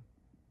doing?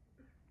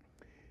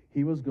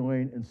 He was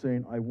going and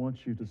saying, I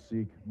want you to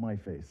seek my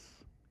face.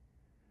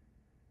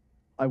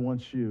 I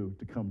want you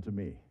to come to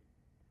me.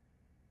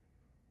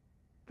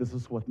 This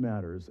is what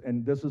matters.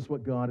 And this is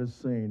what God is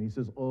saying. He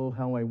says, oh,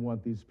 how I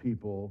want these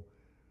people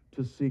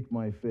to seek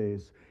my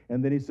face.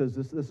 And then he says,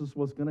 this is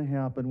what's going to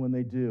happen when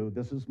they do.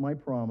 This is my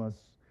promise.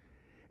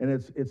 And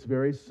it's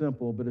very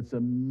simple, but it's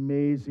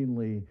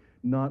amazingly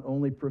not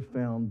only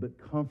profound, but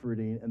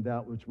comforting, and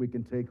that which we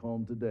can take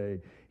home today.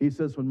 He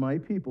says, when my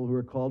people who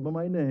are called by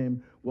my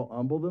name will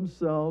humble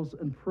themselves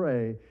and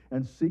pray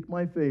and seek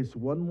my face,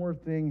 one more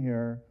thing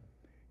here,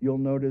 you'll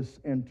notice,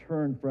 and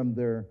turn from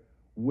their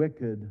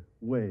wicked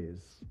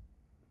ways.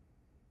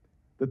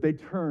 That they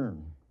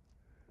turn.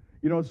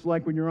 It's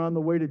like when you're on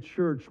the way to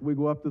church, we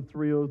go up the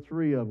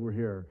 303 over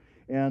here,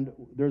 and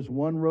there's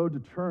one road to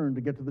turn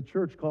to get to the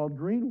church called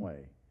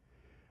Greenway.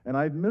 And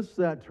I've missed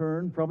that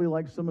turn, probably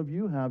like some of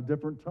you have,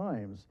 different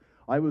times.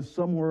 I was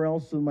somewhere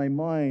else in my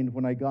mind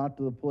when I got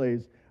to the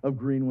place of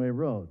Greenway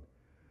Road.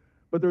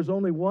 But there's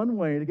only one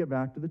way to get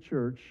back to the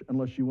church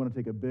unless you want to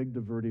take a big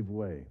divertive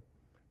way.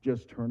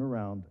 Just turn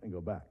around and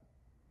go back.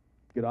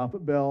 Get off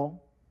at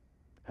Bell,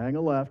 hang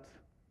a left,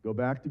 Go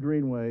back to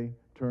Greenway,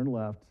 turn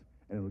left,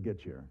 and it'll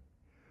get you.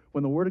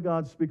 When the Word of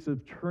God speaks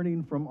of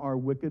turning from our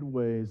wicked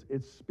ways,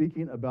 it's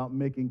speaking about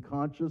making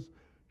conscious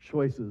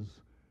choices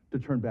to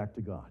turn back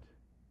to God.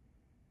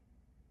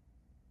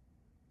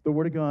 The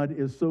Word of God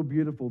is so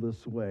beautiful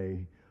this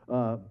way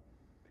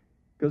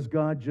because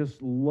God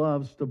just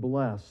loves to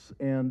bless.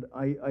 And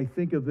I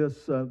think of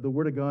this, the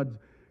Word of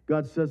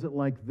God says it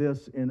like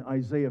this in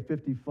Isaiah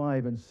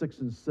 55 and 6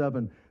 and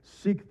 7.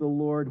 Seek the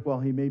Lord while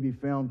he may be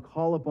found.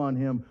 Call upon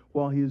him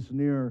while he is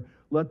near.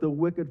 Let the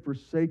wicked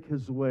forsake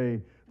his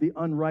way, the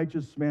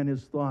unrighteous man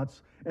his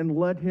thoughts, and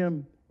let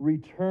him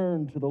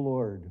return to the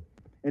Lord.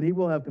 And he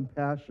will have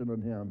compassion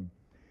on him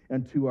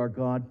and to our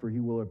God, for he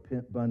will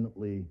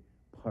abundantly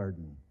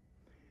pardon.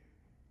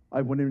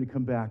 I want him to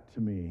come back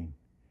to me.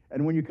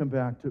 And when you come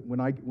back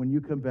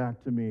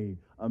to me,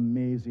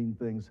 amazing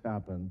things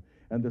happen.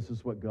 And this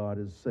is what God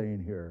is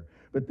saying here.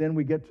 But then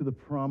we get to the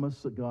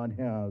promise that God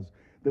has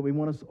that we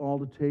want us all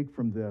to take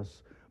from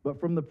this. But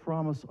from the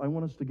promise, I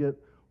want us to get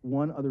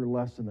one other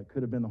lesson that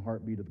could have been the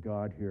heartbeat of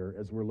God here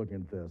as we're looking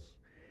at this.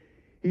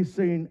 He's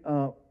saying,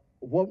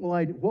 what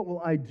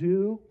will I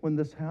do when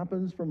this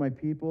happens for my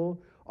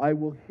people? I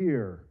will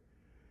hear.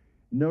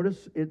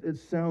 Notice it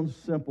sounds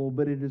simple,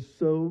 but it is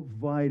so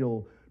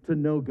vital to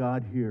know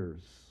God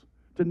hears.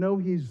 To know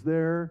he's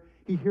there.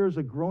 He hears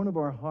a groan of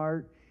our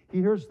heart. He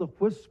hears the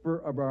whisper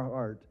of our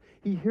heart.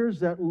 He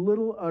hears that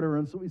little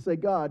utterance that we say,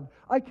 God,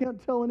 I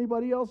can't tell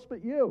anybody else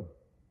but you.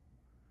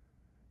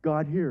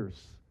 God hears.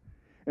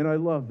 And I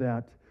love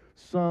that.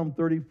 Psalm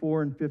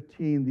 34 and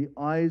 15, the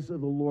eyes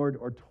of the Lord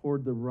are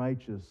toward the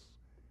righteous,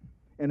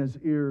 and his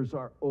ears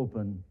are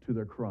open to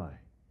their cry.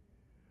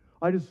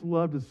 I just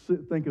love to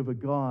think of a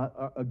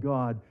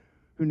God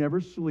who never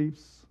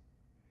sleeps,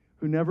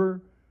 who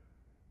never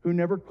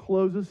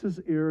closes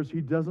his ears.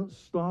 He doesn't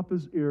stop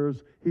his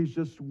ears. He's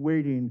just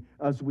waiting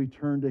as we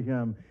turn to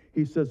him.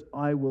 He says,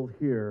 I will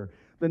hear.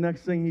 The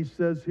next thing he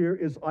says here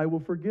is, I will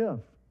forgive.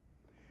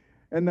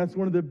 And that's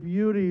one of the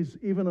beauties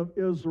even of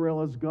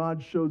Israel, as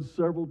God showed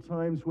several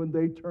times when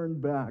they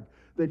turned back,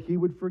 that he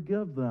would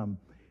forgive them.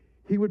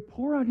 He would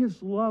pour out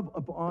his love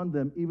upon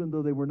them, even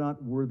though they were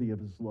not worthy of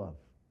his love.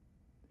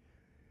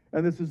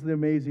 And this is the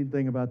amazing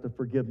thing about the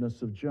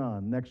forgiveness of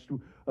God.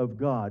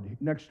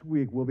 Next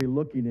week, we'll be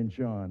looking in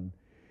John.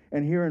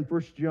 And here in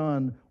 1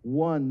 John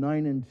 1,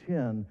 9 and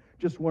 10,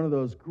 just one of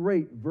those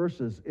great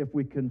verses. If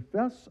we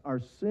confess our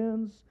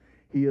sins,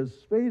 he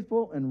is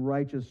faithful and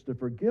righteous to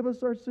forgive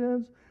us our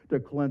sins, to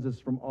cleanse us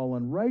from all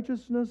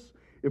unrighteousness.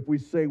 If we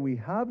say we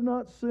have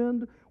not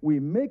sinned, we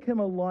make him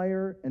a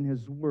liar, and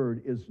his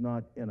word is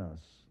not in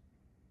us.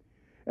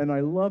 And I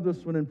love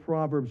this one in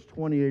Proverbs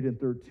 28 and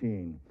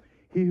 13.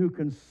 He who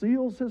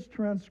conceals his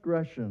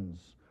transgressions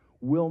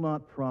will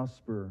not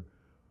prosper,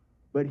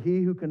 but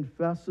he who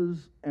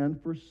confesses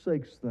and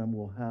forsakes them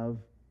will have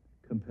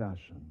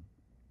compassion.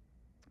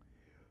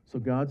 So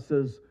God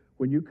says,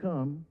 when you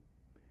come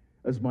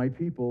as my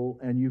people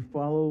and you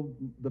follow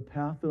the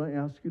path that I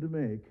ask you to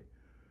make,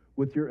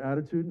 with your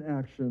attitude and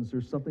actions,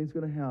 there's something that's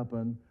going to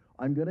happen.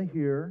 I'm going to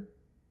hear,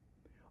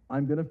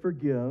 I'm going to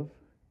forgive,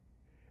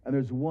 and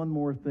there's one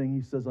more thing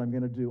he says I'm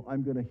going to do.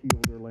 I'm going to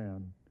heal their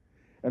land.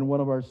 And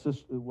one of our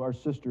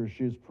sisters,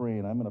 she's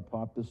praying. I'm going to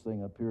pop this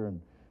thing up here and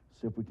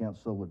see if we can't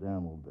slow it down a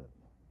little bit.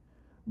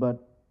 But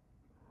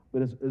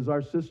as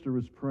our sister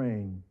was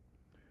praying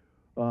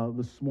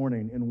this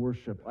morning in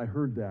worship, I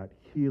heard that,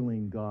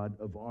 healing God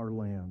of our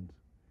land.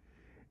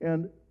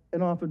 And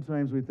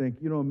oftentimes we think,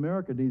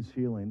 America needs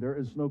healing. There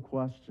is no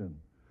question.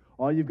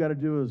 All you've got to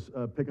do is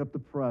pick up the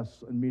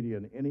press and media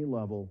at any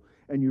level,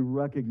 and you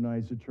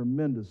recognize the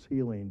tremendous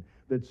healing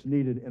that's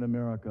needed in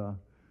America.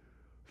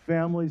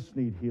 Families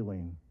need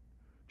healing.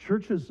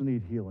 Churches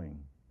need healing.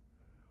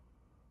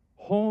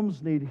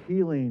 Homes need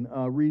healing.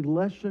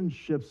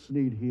 Relationships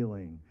need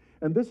healing.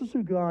 And this is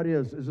who God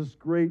is this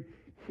great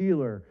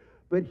healer.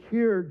 But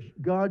here,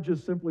 God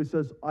just simply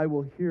says, I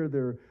will heal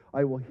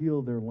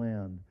their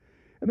land.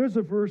 And there's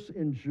a verse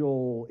in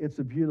Joel. It's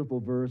a beautiful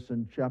verse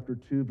in chapter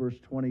 2, verse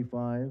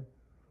 25.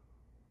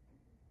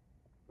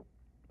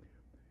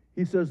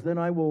 He says,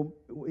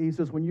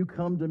 when you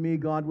come to me,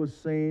 God was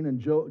saying, and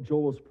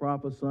Joel was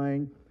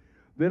prophesying,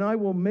 then I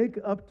will make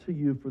up to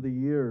you for the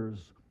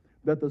years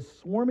that the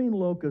swarming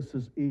locust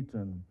has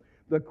eaten,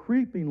 the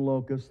creeping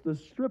locust, the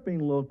stripping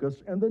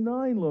locust, and the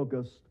gnawing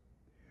locust,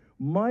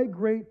 my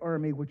great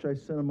army which I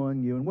sent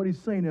among you. And what he's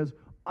saying is,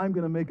 I'm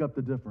going to make up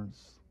the difference.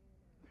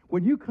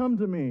 When you come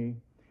to me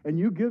and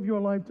you give your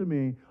life to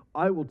me,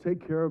 I will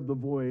take care of the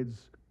voids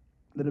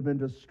that have been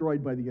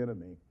destroyed by the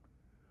enemy.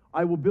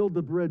 I will build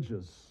the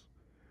bridges.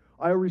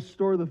 I will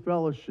restore the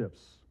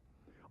fellowships.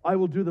 I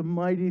will do the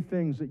mighty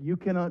things that you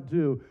cannot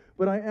do.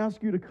 But I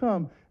ask you to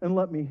come and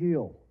let me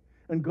heal.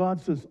 And God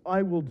says,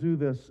 I will do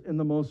this in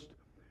the most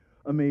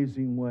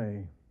amazing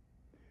way.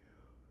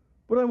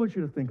 But I want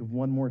you to think of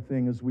one more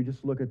thing as we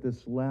just look at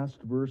this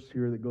last verse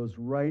here that goes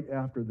right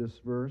after this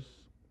verse.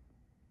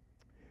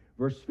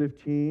 Verse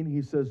 15,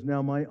 he says,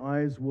 now my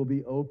eyes will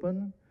be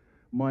open,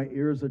 My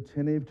ears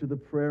attentive to the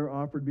prayer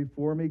offered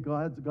before me.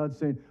 God's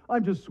saying,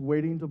 I'm just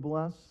waiting to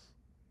bless.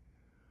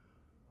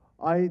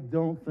 I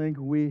don't think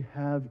we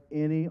have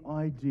any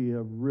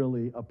idea,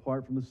 really,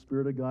 apart from the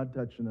Spirit of God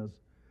touching us,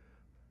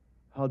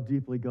 how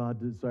deeply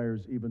God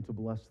desires even to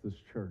bless this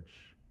church.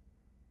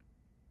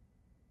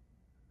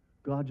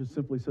 God just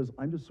simply says,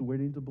 I'm just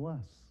waiting to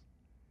bless.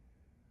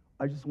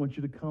 I just want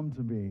you to come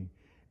to me,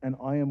 and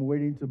I am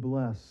waiting to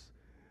bless.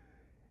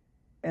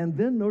 And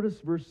then notice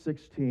verse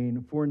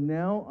 16, for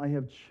now I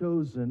have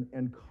chosen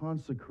and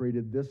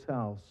consecrated this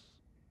house.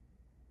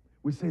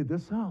 We say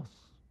this house.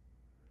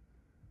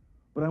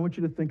 But I want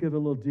you to think of it a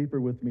little deeper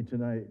with me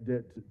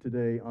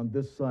today on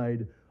this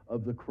side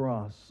of the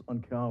cross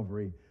on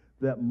Calvary,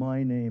 that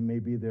my name may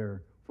be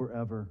there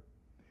forever.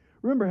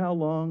 Remember how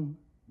long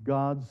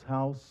God's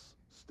house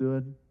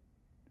stood?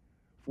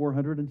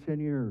 410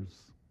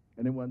 years,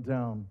 and it went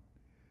down.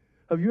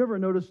 Have you ever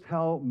noticed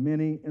how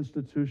many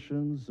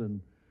institutions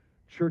and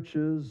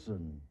churches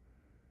and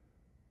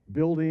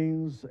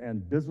buildings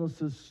and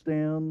businesses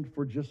stand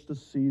for just a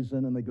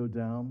season and they go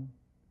down?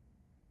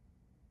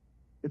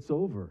 It's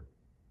over.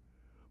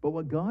 But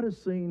what God is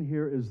saying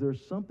here is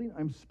there's something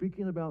I'm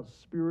speaking about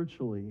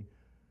spiritually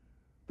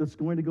that's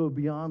going to go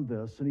beyond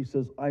this. And he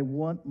says, I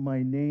want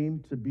my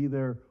name to be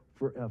there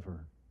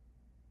forever.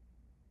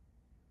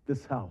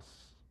 This house.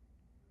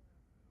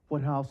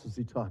 What house is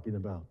he talking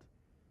about?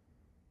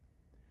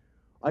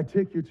 I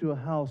take you to a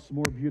house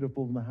more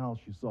beautiful than the house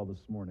you saw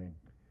this morning.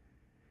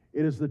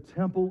 It is the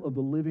temple of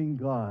the living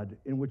God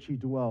in which he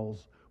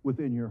dwells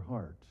within your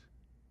heart.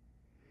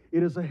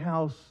 It is a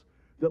house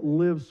that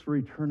lives for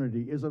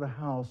eternity. Is it a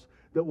house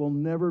that will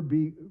never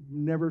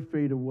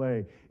fade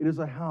away? It is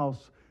a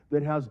house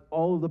that has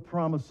all of the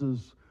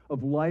promises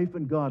of life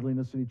and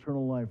godliness and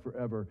eternal life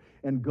forever.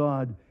 And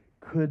God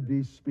could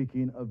be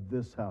speaking of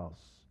this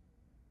house.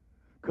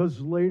 Because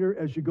later,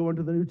 as you go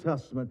into the New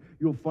Testament,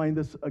 you'll find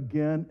this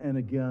again and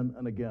again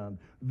and again.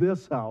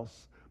 This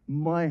house,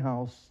 my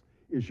house,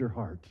 is your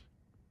heart.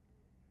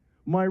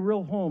 My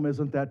real home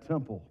isn't that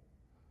temple.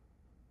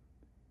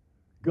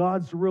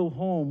 God's real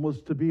home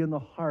was to be in the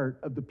heart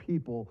of the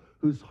people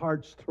whose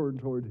hearts turn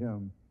toward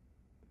him.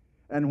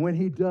 And when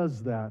he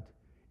does that,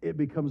 it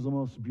becomes the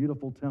most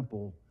beautiful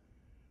temple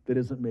that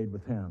isn't made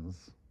with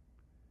hands,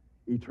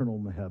 eternal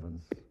in the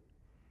heavens.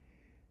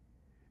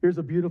 Here's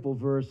a beautiful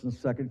verse in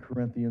 2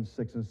 Corinthians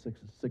 6 and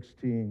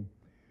 16.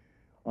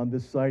 On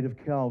this side of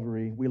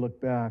Calvary, we look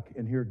back,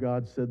 and here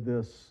God said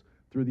this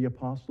through the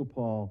Apostle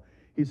Paul.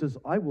 He says,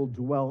 I will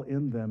dwell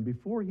in them.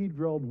 Before he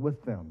dwelled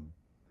with them,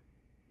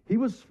 he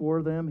was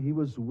for them, he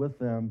was with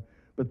them,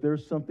 but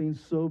there's something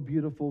so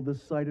beautiful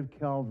this side of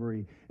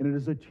Calvary, and it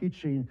is a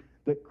teaching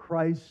that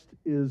Christ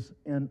is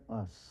in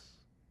us.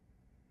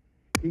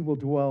 He will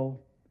dwell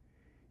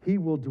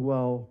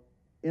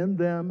in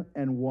them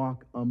and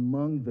walk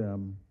among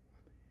them,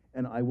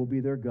 and I will be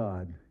their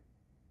God,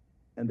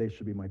 and they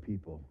shall be my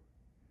people.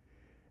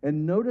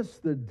 And notice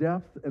the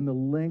depth and the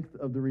length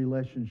of the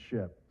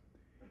relationship.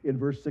 In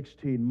verse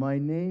 16, my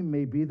name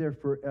may be there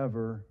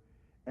forever,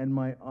 and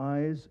my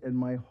eyes and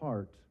my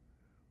heart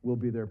will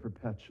be there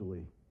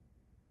perpetually.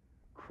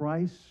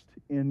 Christ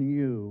in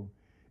you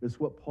is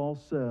what Paul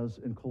says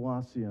in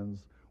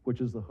Colossians,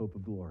 which is the hope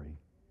of glory.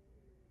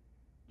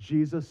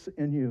 Jesus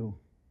in you,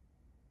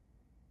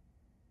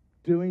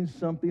 doing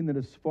something that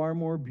is far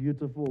more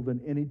beautiful than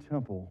any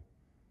temple,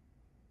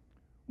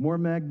 more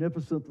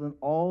magnificent than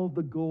all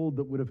the gold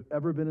that would have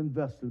ever been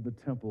invested in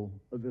the temple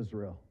of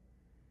Israel.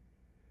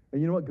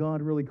 And you know what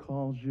God really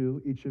calls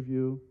you, each of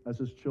you, as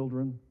his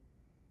children?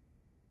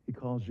 He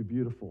calls you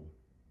beautiful.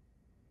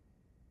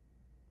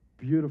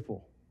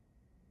 Beautiful.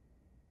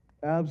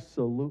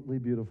 Absolutely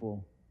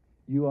beautiful.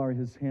 You are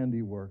his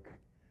handiwork.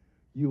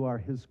 You are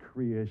his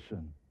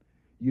creation.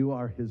 You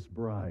are his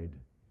bride.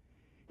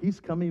 He's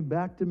coming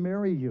back to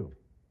marry you.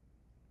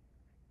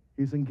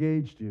 He's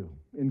engaged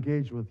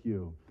with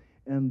you.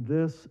 And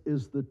this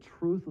is the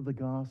truth of the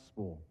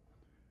gospel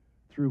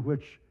through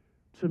which,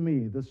 to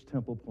me, this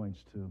temple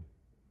points to.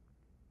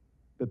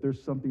 That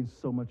there's something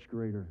so much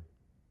greater.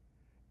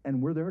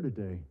 And we're there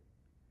today.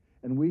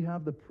 And we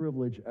have the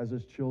privilege as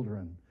his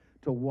children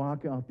to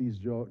walk out these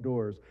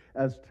doors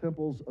as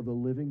temples of the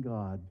living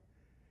God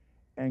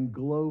and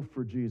glow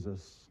for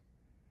Jesus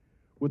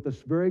with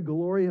this very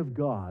glory of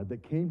God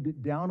that came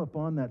down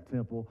upon that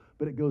temple,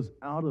 but it goes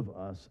out of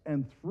us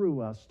and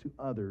through us to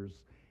others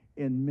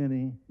in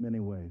many,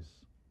 many ways.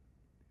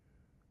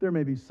 There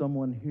may be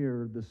someone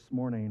here this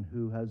morning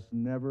who has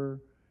never,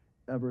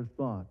 ever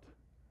thought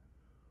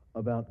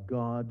about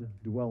God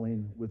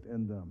dwelling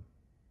within them.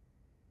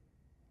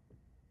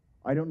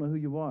 I don't know who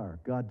you are.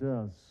 God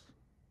does.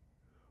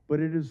 But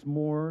it is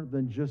more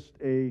than just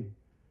a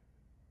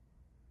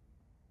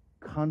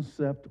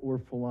concept or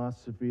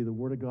philosophy. The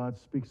Word of God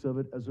speaks of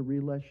it as a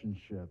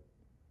relationship,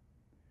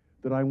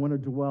 that I want to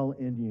dwell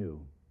in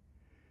you.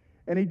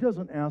 And he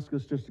doesn't ask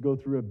us just to go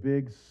through a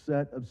big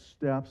set of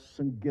steps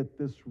and get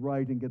this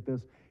right and get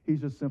this.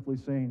 He's just simply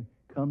saying,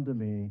 come to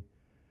me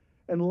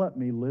and let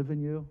me live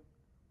in you.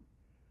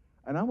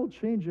 And I will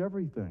change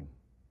everything.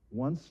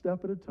 one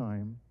step at a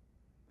time.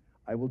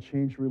 I will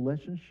change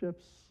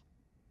relationships.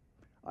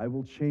 I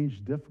will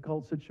change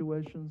difficult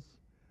situations.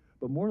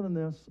 But more than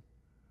this,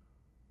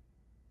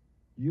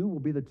 you will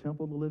be the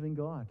temple of the living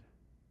God.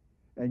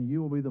 And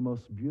you will be the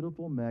most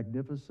beautiful,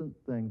 magnificent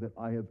thing that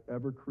I have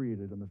ever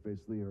created on the face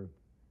of the earth.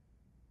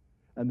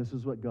 And this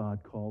is what God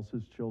calls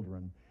his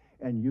children.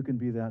 And you can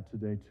be that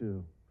today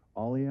too.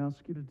 All he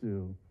asks you to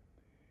do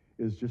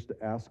is just to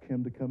ask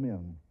him to come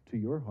in to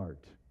your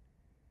heart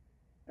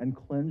and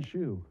cleanse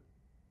you.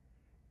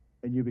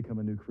 And you become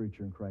a new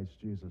creature in Christ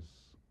Jesus.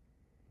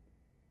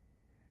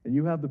 And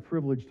you have the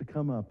privilege to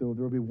come up. There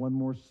will be one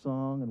more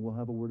song, and we'll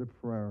have a word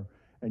of prayer.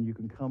 And you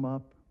can come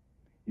up.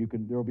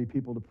 There will be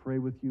people to pray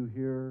with you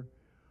here.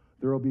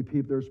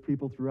 There's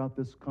people throughout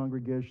this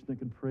congregation that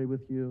can pray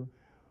with you.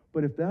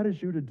 But if that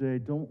is you today,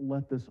 don't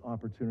let this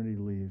opportunity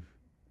leave.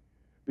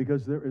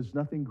 Because there is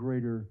nothing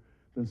greater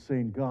than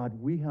saying, God,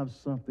 we have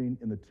something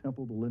in the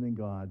temple of the living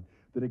God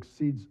that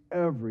exceeds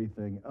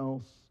everything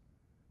else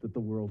that the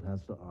world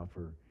has to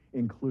offer,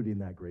 including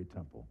that great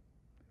temple.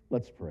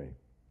 Let's pray.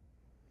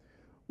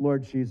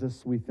 Lord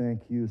Jesus, we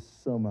thank you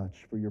so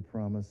much for your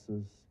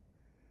promises.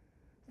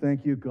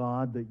 Thank you,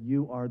 God, that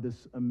you are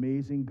this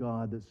amazing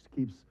God that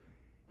keeps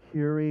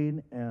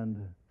hearing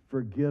and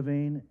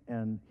forgiving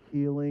and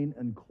healing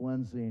and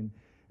cleansing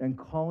and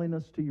calling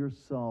us to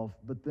yourself,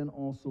 but then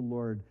also,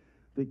 Lord,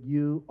 that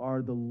you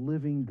are the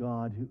living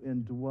God who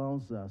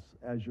indwells us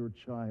as your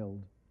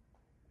child.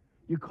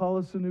 You call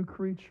us a new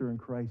creature in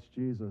Christ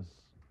Jesus.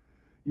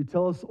 You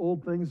tell us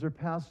old things are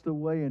passed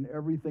away and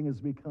everything has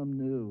become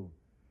new.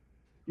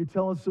 You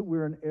tell us that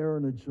we're an heir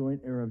and a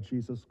joint heir of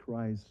Jesus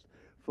Christ.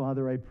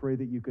 Father, I pray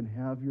that you can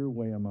have your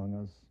way among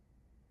us.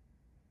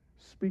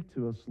 Speak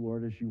to us,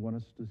 Lord, as you want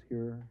us to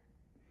hear,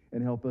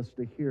 and help us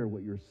to hear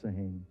what you're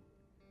saying.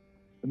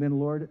 And then,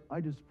 Lord,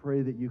 I just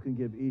pray that you can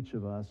give each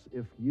of us,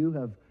 if you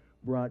have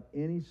brought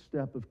any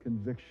step of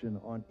conviction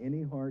on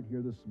any heart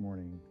here this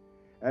morning,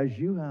 as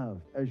you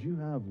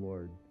have,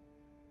 Lord,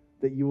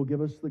 that you will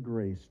give us the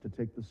grace to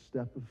take the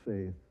step of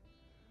faith,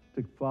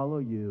 to follow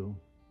you,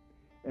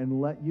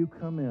 and let you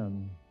come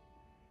in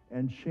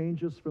and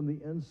change us from the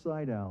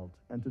inside out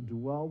and to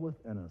dwell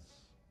within us,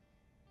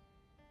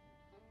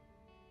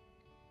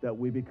 that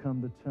we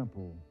become the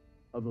temple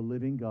of the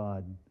living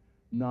God,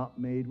 not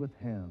made with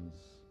hands,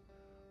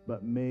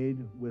 but made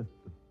with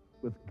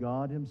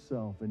God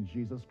himself and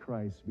Jesus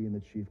Christ being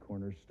the chief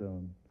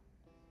cornerstone.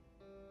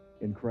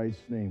 In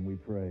Christ's name we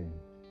pray.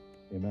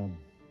 Amen.